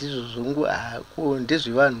ndizvo zvongu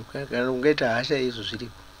ndezvevanhu kana ungaita hasha izvo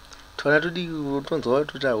zviripo tona todi tonzwa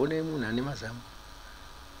kuti une munhu ane mazamu.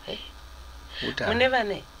 Mune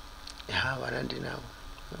vane? Vana ndinavo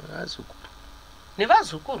vazukuru.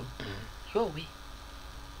 Nevazukuru? Yowe.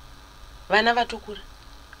 Vana vatokura?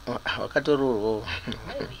 Vakatoroorwawo.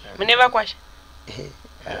 Mune vakwasha?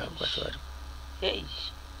 Kwasha vari.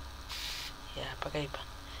 Ya pakaipa.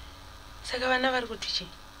 Saka vana vari kuti chii?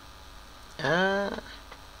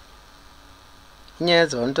 Nyaya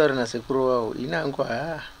dzavanotaura nasekuru wavo inango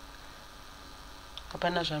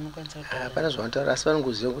hapana zvavanokwanisa kutaura. Hapana zvavanotaura asi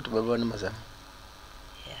vanongoziva kuti baba vane mazamu.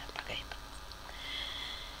 Ya pakaipa.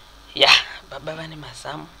 Ya baba vane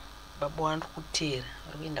mazamu. Baba vari kuteera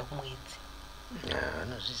vari kuenda kumwedzi.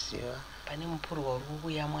 Vanozviziva. Pane mupurwa uri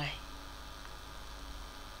kuuya mwai.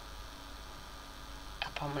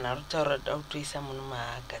 Apa munhu ari kutaura da kutoisa munhu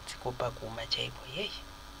magadziko pahuma chaipo.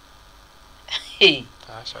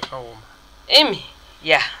 Zvakaoma. Emi,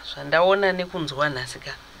 ya zvandaona nekunzwa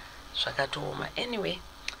nhasika zvakatooma. Anyway,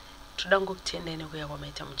 toda ngokutenda nekuya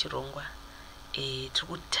kwamaita muchirongwa. Tiri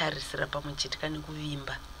kutarisira pamwechitika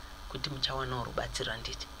nekuvimba kuti muchawana rubatsiro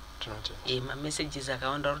nditi. Mamessages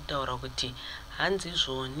akawanda ari kutaura kuti hanzi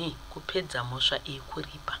zvoni kupedza mhosva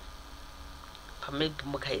kuripa. Pamedzi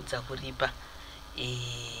mukaedza kuripa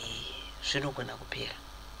zvinogona kupera.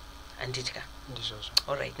 Anditka. Ndizvozvo.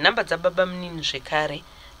 Alright, namba dzababa munini zvekare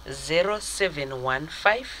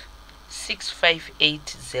 0715 658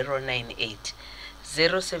 098.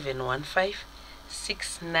 0715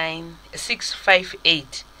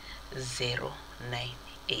 658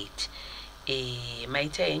 098.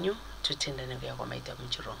 Maita yenyu totenda nekuya kwamaita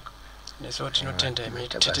muchirongo. Neso tinotenda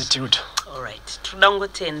attitude. Alright, toda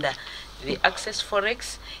ngotenda Access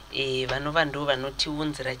Forex vanova ndo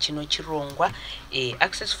vanotiunzira chino chirongwa.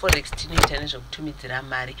 Access Forex tinoita nezvokutumidzira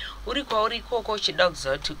mari. Uri kwauri ikoko uchida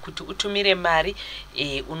kuziva kuti utumire mari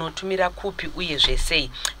unotumira kupi uye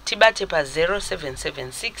zvesei. Tibate pa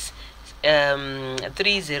 0776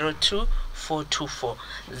 302 424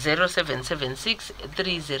 0776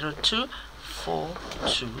 302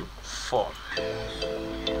 424.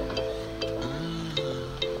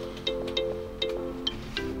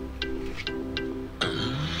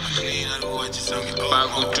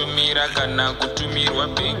 Pakutumira kana kutumirwa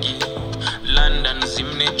begi London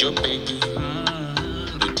zimne jobegi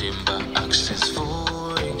Ndotemba Access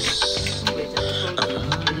Forex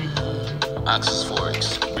Access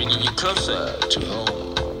Forex bringing you closer to home.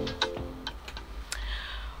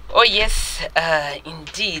 Oh yes,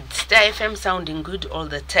 indeed. Star FM sounding good all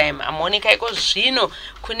the time. Amonika iko zvino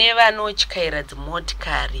kune vanotyaira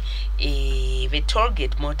dzimotikari the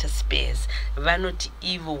Tollgate Motor Spares vanoti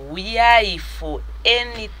ivo uyai for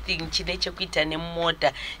anything chine chekuita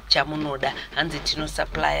nemota chamunoda. Hanzi tino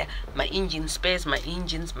supplier ma engine spares, ma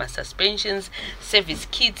engines, ma suspensions, service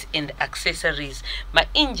kits and accessories. Ma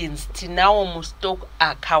engines tinawo mu stock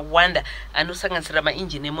akawanda anosanganisira ma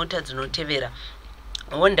engine emota dzinotevera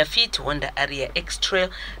Honda Fit, Honda Aria X-Trail,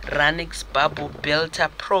 Ranix, Babu, Belta,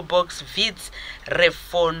 Probox, Vids,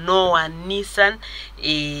 Refonoa, Nissan,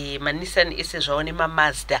 Nissan ise zvaone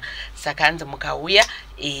Mazda. Saka hanzi mukauya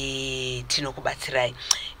tinokubatsirai.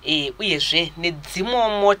 Uyezve nedzimwe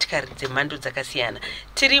motikari dzemhando dzakasiyana.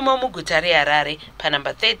 Tirimo muguta reHarare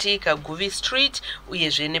panumber 30 Kaguvi Street,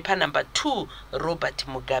 uyezve nepanumber 2 Robert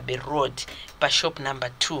Mugabe Road pashop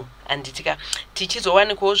number 2. Anditika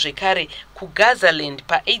tichizowanikwawo zvekare kuGazaland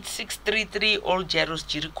pa 8633 Old Jaros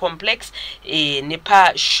Jiri Complex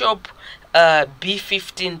nepa shop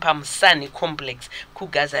B15 pamusani complex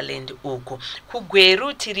kuGazaland uko.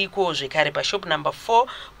 Kugweru tiriko zvekare pa shop number 4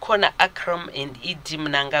 corner Akram and Idi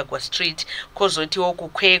Mnangagwa Street. Kozotiwo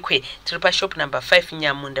kuKwekwe tiri pa shop number 5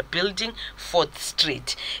 Nyamunda Building 4th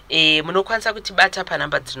Street. Munokwanisa kutibata pa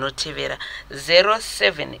namba dzinotevera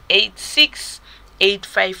 0786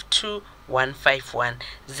 852 151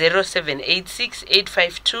 0786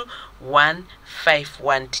 852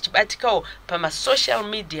 151. Tichibatikawo pama social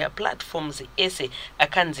media platforms ese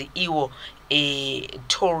akanzi iwo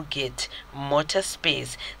Tollgate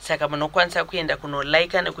Motorspace. Saka munokwanisa kuenda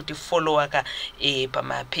kunolike nekuti follow aka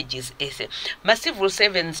pama pages ese. Ma civil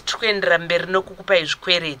servants tikuendera mberi nokukupai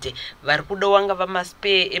zvikwerete. Vari kuda wanga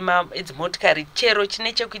vamaspe edzimotikari chero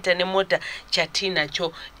chine chekuita nemota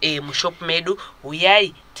chatinacho mushop medu.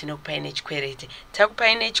 Uyai tinokupai nechikwerete.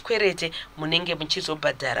 Takupai nechikwerete munenge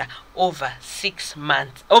muchizobhadhara over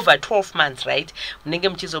 12 months, right? Munenge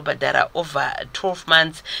muchizobhadhara over 12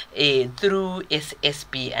 months through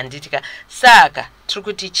SSB. Anditika saka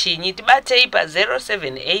tikuti chinyi tibatei pa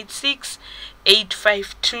 0786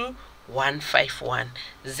 852 151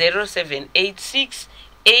 0786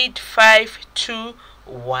 852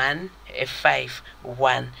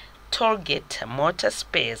 151. Tollgate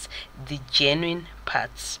Motorspace, the genuine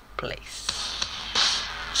parts place.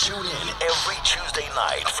 Tune in every Tuesday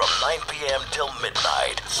night from 9 p.m. till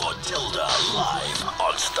midnight for Tilder live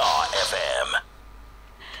on Star FM.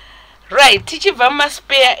 Right, tichibva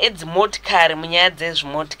maspare edzimotikari munyaya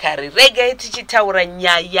dzezvimotikari. Regai tichitaura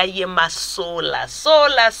nyaya yemasola.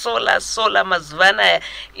 Sola mazuvana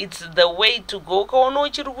it's the way to go. Ukaona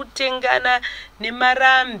uchiri kutengana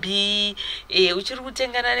nemarambi, uchiri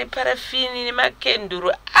kutengana neparafini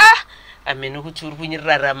nemakenduru. Ameno kuti uri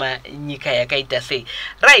kunyirarama nyika yakaita sei.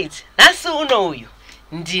 Right, nhasi uno uyu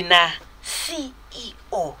ndina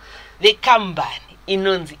CEO vecompany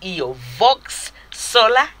inonzi iyo Vox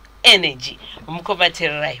Solar Energy.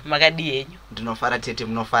 Mukomatererai makadi yenyu. Ndinofara tete,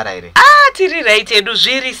 munofara ere? Tiri right edu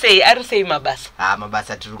zviri sei, ari sei mabasa?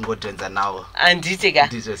 Mabasa tiri kungotonza nawo. Anditi ka?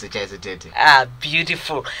 Ndizvo sechaizo tete.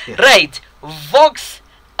 Beautiful. Yeah. Right, Vox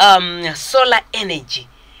Solar Energy.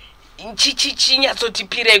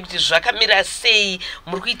 Chinyatsotipirai kuti zvakamira sei,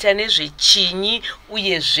 muri kuita nezvechinyi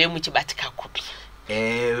uyezve muchibatika kupi?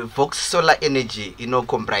 Vox Solar Energy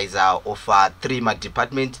comprise of 3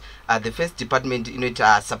 departments. The first department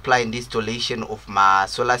supply and installation of my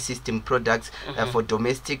solar system products for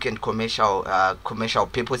domestic and commercial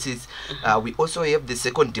purposes. We also have the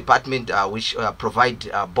second department which provide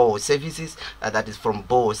bore services, that is from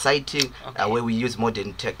bore siting, where we use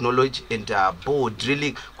modern technology, and bore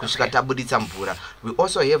drilling. We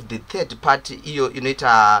also have the third party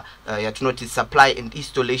supply and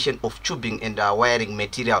installation of tubing and wiring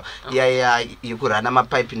material. Yekurana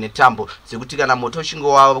mapipe netambo zekuti kana moto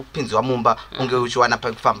chingo pinzwa mumba unge uchiwana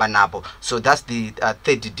pakufamba napo. So that's the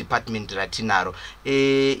third department ratinaro.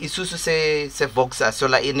 Isusu se Vox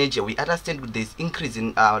Solar Energy, we understand there's increase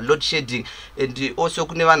in load shedding, and also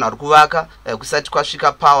kune vanhu vari kuvaka kusati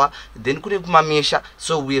kwasvika power, then kune kumamesha.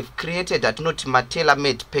 So we have created tailor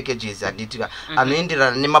made packages anditika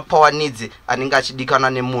anoenderana nemapower needs anenge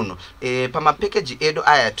achidikanwa nemunhu. Pama package edu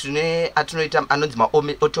aya atinoita anonzi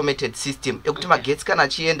automated system ekuti magetsi kana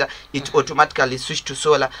achienda it automatically switch to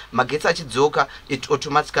solar, magetsi achidzoka it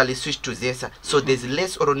automatically switch to zesa. So there's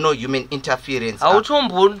less or no human interference.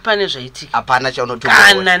 Automboni pane zvaitika. Hapana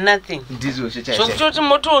chaunotombona. Kana nothing. Ndizvo zvechaita. Zvokutoti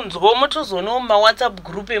motozoonawo WhatsApp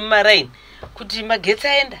group emaraini kuti magetsi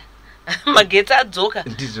aenda. Magetsi adzoka.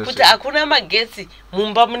 Kuti hakuna magetsi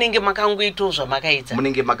mumba munenge makangoitawo zvamakaita.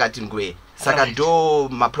 Munenge makati ngwe. Saka ndo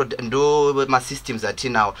ma systems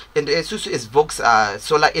atinawo. And as Vox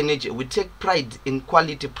Solar Energy, we take pride in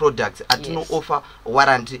quality products. Atino offer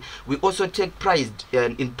warranty. We also take pride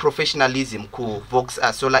in professionalism ku Vox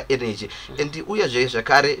Solar Energy. And uya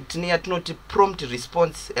zvakare tine atinoti prompt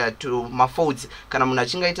response to mafaults kana munhu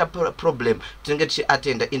achingaita problem tinenge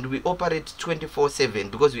tichiatenda, and we operate 24/7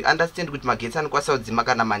 because we understand kuti magetsi anokwanisa kudzima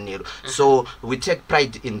kana manheru. So we take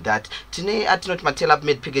pride in that. Tine atinoti tailor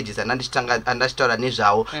made packages ananditanga andashitaura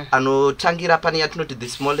nezvavo anotangira pane yatinoti the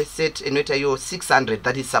smallest set inoita iyo 600,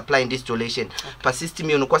 that is supply and installation. Pasystem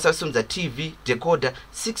iyo unokwanisa kusumudza TV, decoder,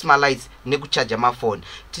 6 malights nekuchaja mafoni.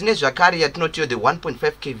 Tine zvakare yatinoti the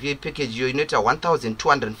 1.5 kVA package iyo inoita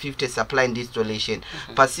 1250 supply and installation.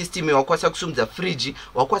 Pasystem iyo wakwanisa kusumudza fridge,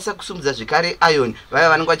 wakwanisa kusumudza zvakare iron. Vaya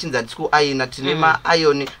vanenge vachinza tiku iron, tine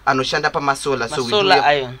ma-iron anoshanda pamasolar. So solar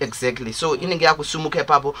iron. Exactly. So inenge yakusumuka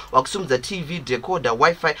ipapo, wakusumudza TV, decoder,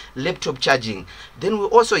 Wi-Fi, laptop charging. Then we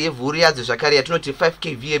also have Uriadzo zvakare yatinoti 5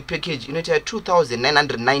 kVA package inoita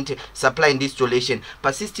 2990 supply and installation.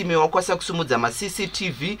 Pasystem iyo wakwanisa kusumudza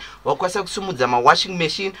ma-CCTV, wakwanisa kusumudza ma-washing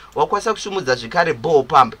machine, wakwanisa kusumudza zvakare bore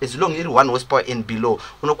pump as long iri 1 horsepower and below.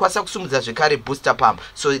 Unokwanisa kusumudza zvakare booster pump.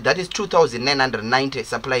 So that is 2990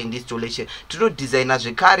 supply and installation. Tinodesigna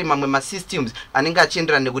zvakare mamwe ma-systems anenge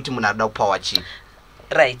achienderana nekuti munhu anoda kupower chii.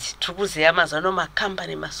 Right, tikuziya mazano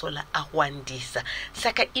makambani masola awandisa.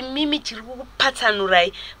 Saka imimi chiri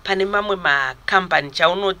kupatsanurai pane mamwe makambani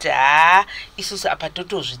chaunoti isusu apa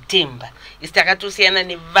totozvitemba. Isi takatosiyana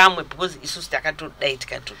nevamwe because isusu takatodai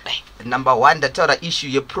tikatodai. Number 1, ndataura issue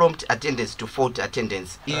ye prompt attendance to fault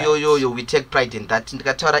attendance. Iyoyo we take pride in that.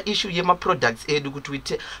 Ndikataura issue ye ma products edu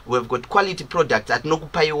kuti we have got quality products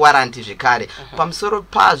atinokupai warranty zvekare. Pamusoro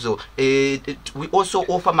pazo we also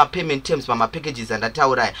offer ma payment terms ma packages and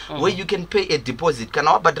where you can pay a deposit.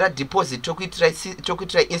 Kana wabadra deposit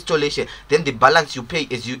tokutry installation, then the balance you pay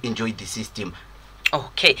as you enjoy the system.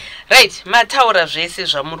 Okay, right. Mataura zvese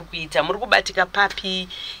zvamuri kuita, muri kubatika papi,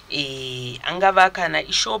 angava kana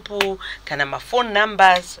ishopu, kana ma phone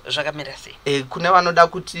numbers, zvakamira sei? Kune vanoda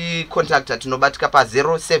kuti contact tinobatika pa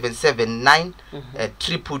 0779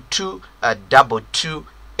 222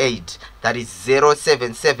 228. That is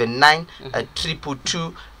 0779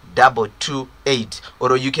 222 228,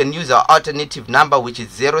 or you can use our alternative number, which is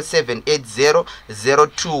 0780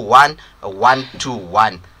 021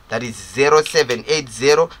 121. That is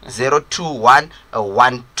 0780 021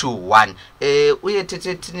 121. Uye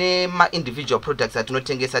tete tine ma individual products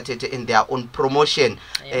atinotengesa tete in their own promotion.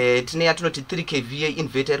 Tine yatinoti 3 kVA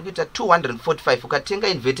inverter irikuita 245. Ukatenga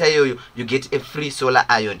inverter yoyo you get a free solar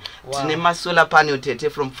iron. Tine ma solar panel tete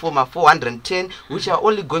from 410, which are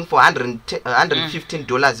only going for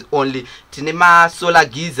 $115 only. Tine ma solar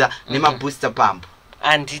geyser nema booster pump.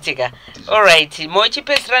 Anditika. All right.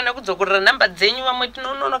 Mochipesrana kudzokorera number dzenyu vamwe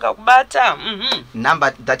tinononoka kubata.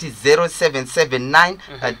 Number that is 0779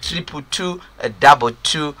 222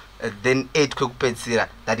 222 then 8 kwekupedzisira.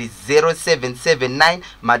 That is 0779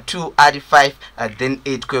 2 5 then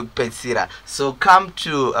 8 kwekupedzisira. So come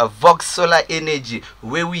to Vox Solar Energy,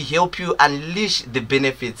 where we help you unleash the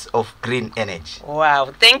benefits of green energy.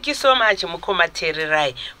 Wow, thank you so much mukoma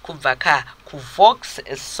tererai kubva ku Vox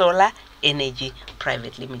Solar Energy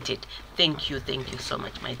Private Limited. Thank you so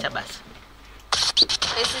much, my tabas.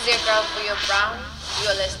 This is your girl for your brown. You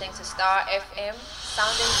are listening to Star FM,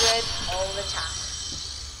 sounding good all the time.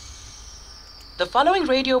 The following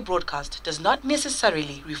radio broadcast does not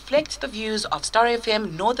necessarily reflect the views of Star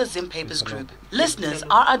FM nor the Zim Papers Group. Listeners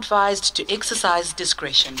are advised to exercise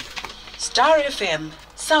discretion. Star FM,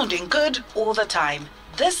 sounding good all the time.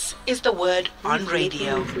 This is the word on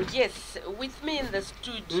radio. Yes, with me in the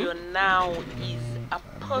studio now is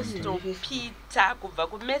Apostle Peter kubva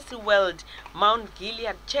ku Mercy World Mount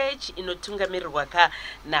Gilead Church inotungamirirwa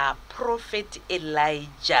na Prophet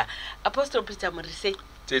Elijah. Apostle Peter murise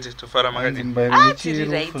tete tofara makati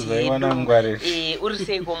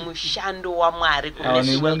urisego mushando wa Mwari ku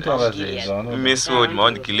Mercy World Gilead. Mercy World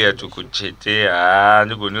Mount Gilead tukuchete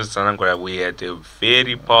ndigonuzana we had a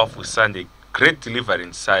very powerful Sunday, great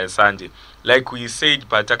deliverance Sunday. Like we said,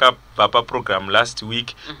 Pataka program last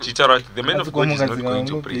week, the man of God is not going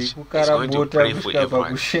to preach. He's going to pray for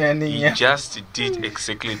everyone. He just did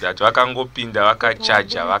exactly that. Wakango pinda,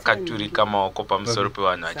 wakachaja, wakaturika maoko pamusoro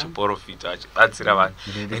pevanhu achiprofita, achibatsira vanhu.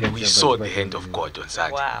 And we saw the hand of God on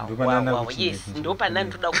Sunday. Wow. Yes, ndo pana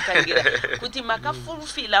ndoda kutangira kuti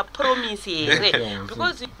makafulfilla promise here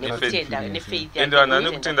because nefaith. And vanhu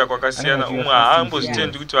vanekutenda kwakasiyana, umwe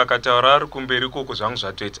haambozvitendi kuti vakataura ari kumberi koko zvangu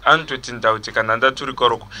zvatoita. Anototenda kuti kana ndaturika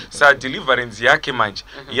roko sa deliverance yake manje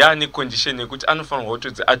yani condition yekuti anofanirwa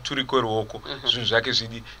kuti aturike ruoko zvinhu zvake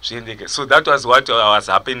zviendeke. So that was what was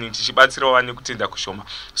happening, tichibatsira vanhu kutenda kushoma.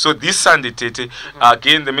 So this Sunday tete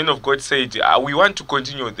again the man of God said we want to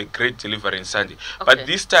continue the great deliverance Sunday, but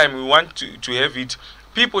this time we want to have it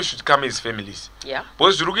people should come as families. Yeah.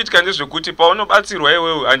 Because zviri kuitika ndezvekuti paunobatsirwa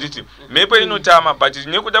iwewe handiti mhepo inotama but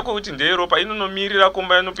nekuda kwekuti ndeyeropa inonomirira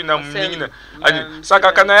komba inopinda munin'ina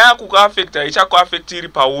saka kana yakukuafecta ichakuafecta iri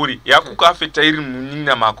pauri yakukuafecta iri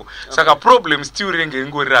munin'ina mako saka problem still rinenge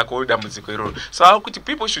ringori rako dambudziko iroro saka kuti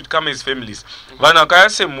people should come as families vanhu vakaya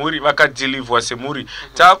semhuri vakadilivhwa semhuri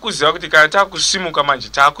taakuziva kuti kana taakusimuka manje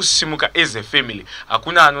taakusimuka as a family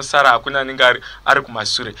hakuna anosara hakuna anenge ari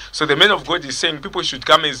kumashure. So the man of God is saying people should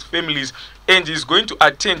come as families and he's going to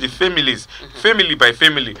attend the families family by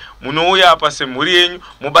family. Munouya apa semhuri yenyu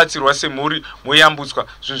mobatsirwa semhuri moyambutswa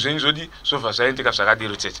zvinhu zvenyu zvodi zvobva zvaendeka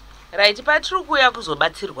zvakadiro cheche. Right, patiri kuuya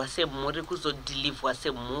kuzobatsirwa semhuri kuzodilivhwa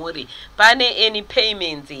semhuri pane any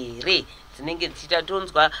payments here dzinenge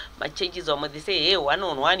dzichitonzwa machanges wamwe they say hey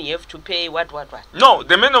 1-on-1 you have to pay what. No,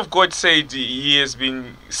 the man of God said he has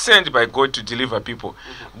been sent by God to deliver people.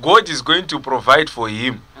 God is going to provide for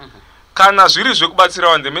him. Kana zviri zvekubatsira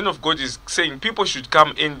one, the man of God is saying people should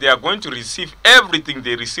come in, they are going to receive everything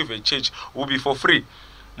they receive at church will be for free.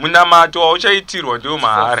 Munamato auchaitirwa ndio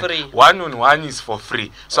mahara 1-on-1 is for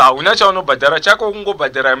free. So hauna chaunobhadhara chako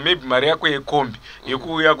kungobhadhara maybe mari yako yekombi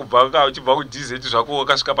yekuuya kubva uchibva kudizeti zvako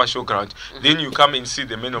wakasvika pashowground then you come and see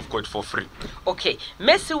the man of God for free. Okay,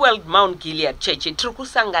 Mercy World Mount Gilead Church tiri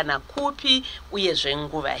kusangana kupi uyezve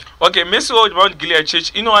nguva iyi? Okay, Mercy World Mount Gilead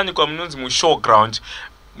Church inowanikwa munonzi mushowground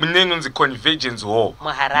munenonzi Convergence Hall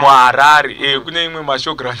muHarare. Kune imwe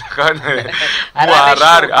mashowground akana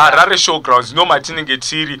Harare showgrounds no matinenge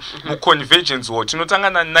tiri muConvergence Hall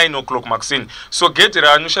tinotangana 9 o'clock makuseni. So gate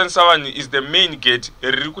ranoshandisa vanhu is the main gate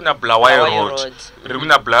riri kuna Blawayo Road. Riri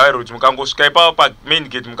kuna Blawayo Road mukangosvika ipapo pa main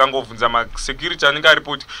gate mukangovhunza ma security anenge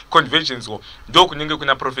aripoti Convergence Hall ndo kunenge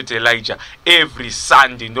kuna Prophet Elijah every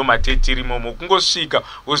Sunday ndo matetiri momo kungosvika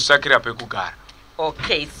wozvitsvakira pekugara.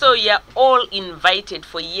 Okay, so you're all invited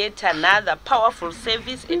for yet another powerful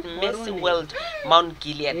service at Mercy World Mount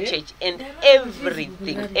Gilead Church, and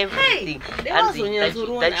everything that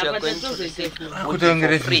you are going to receive will be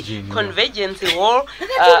for free. Convergence Hall,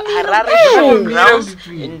 Harare Showgrounds,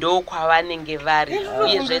 ndo kwavanenge vari.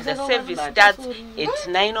 The service starts at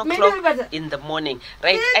 9 o'clock in the morning.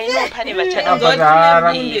 Right? I know pane vachada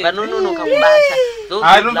vanononoka kubata.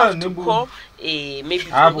 Those who love to call. Maybe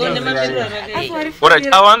alright,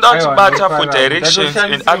 I want out to batter for directions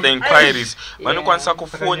and other inquiries. Vanokwanisa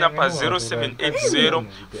kufona pa 0780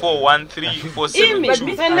 413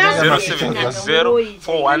 472 0780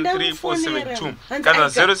 413 472 kana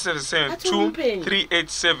 0772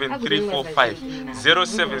 387 345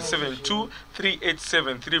 0772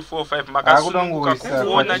 387 345. Makasunguka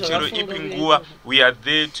kufona chero ipi nguva, we are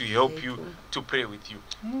there to help you, to pray with you.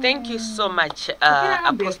 Thank you so much,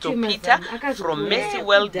 Apostle Peter from Mercy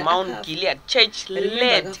World Mount Gilead Church,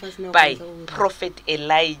 led by Prophet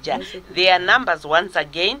Elijah. Their numbers once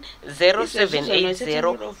again 0780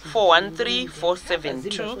 413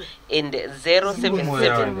 472 and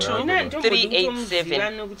 0772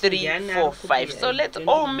 387 345. So let's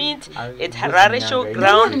all meet at Harare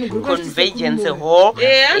Showground Convergence Hall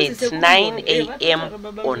at 9 a.m.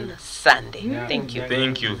 on Sunday. Thank you.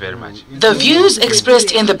 Thank you very much. The views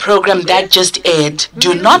expressed in the program that just aired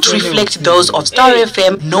do not reflect those of Star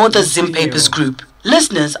FM nor the Zim Papers Group.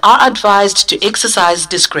 Listeners are advised to exercise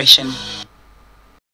discretion.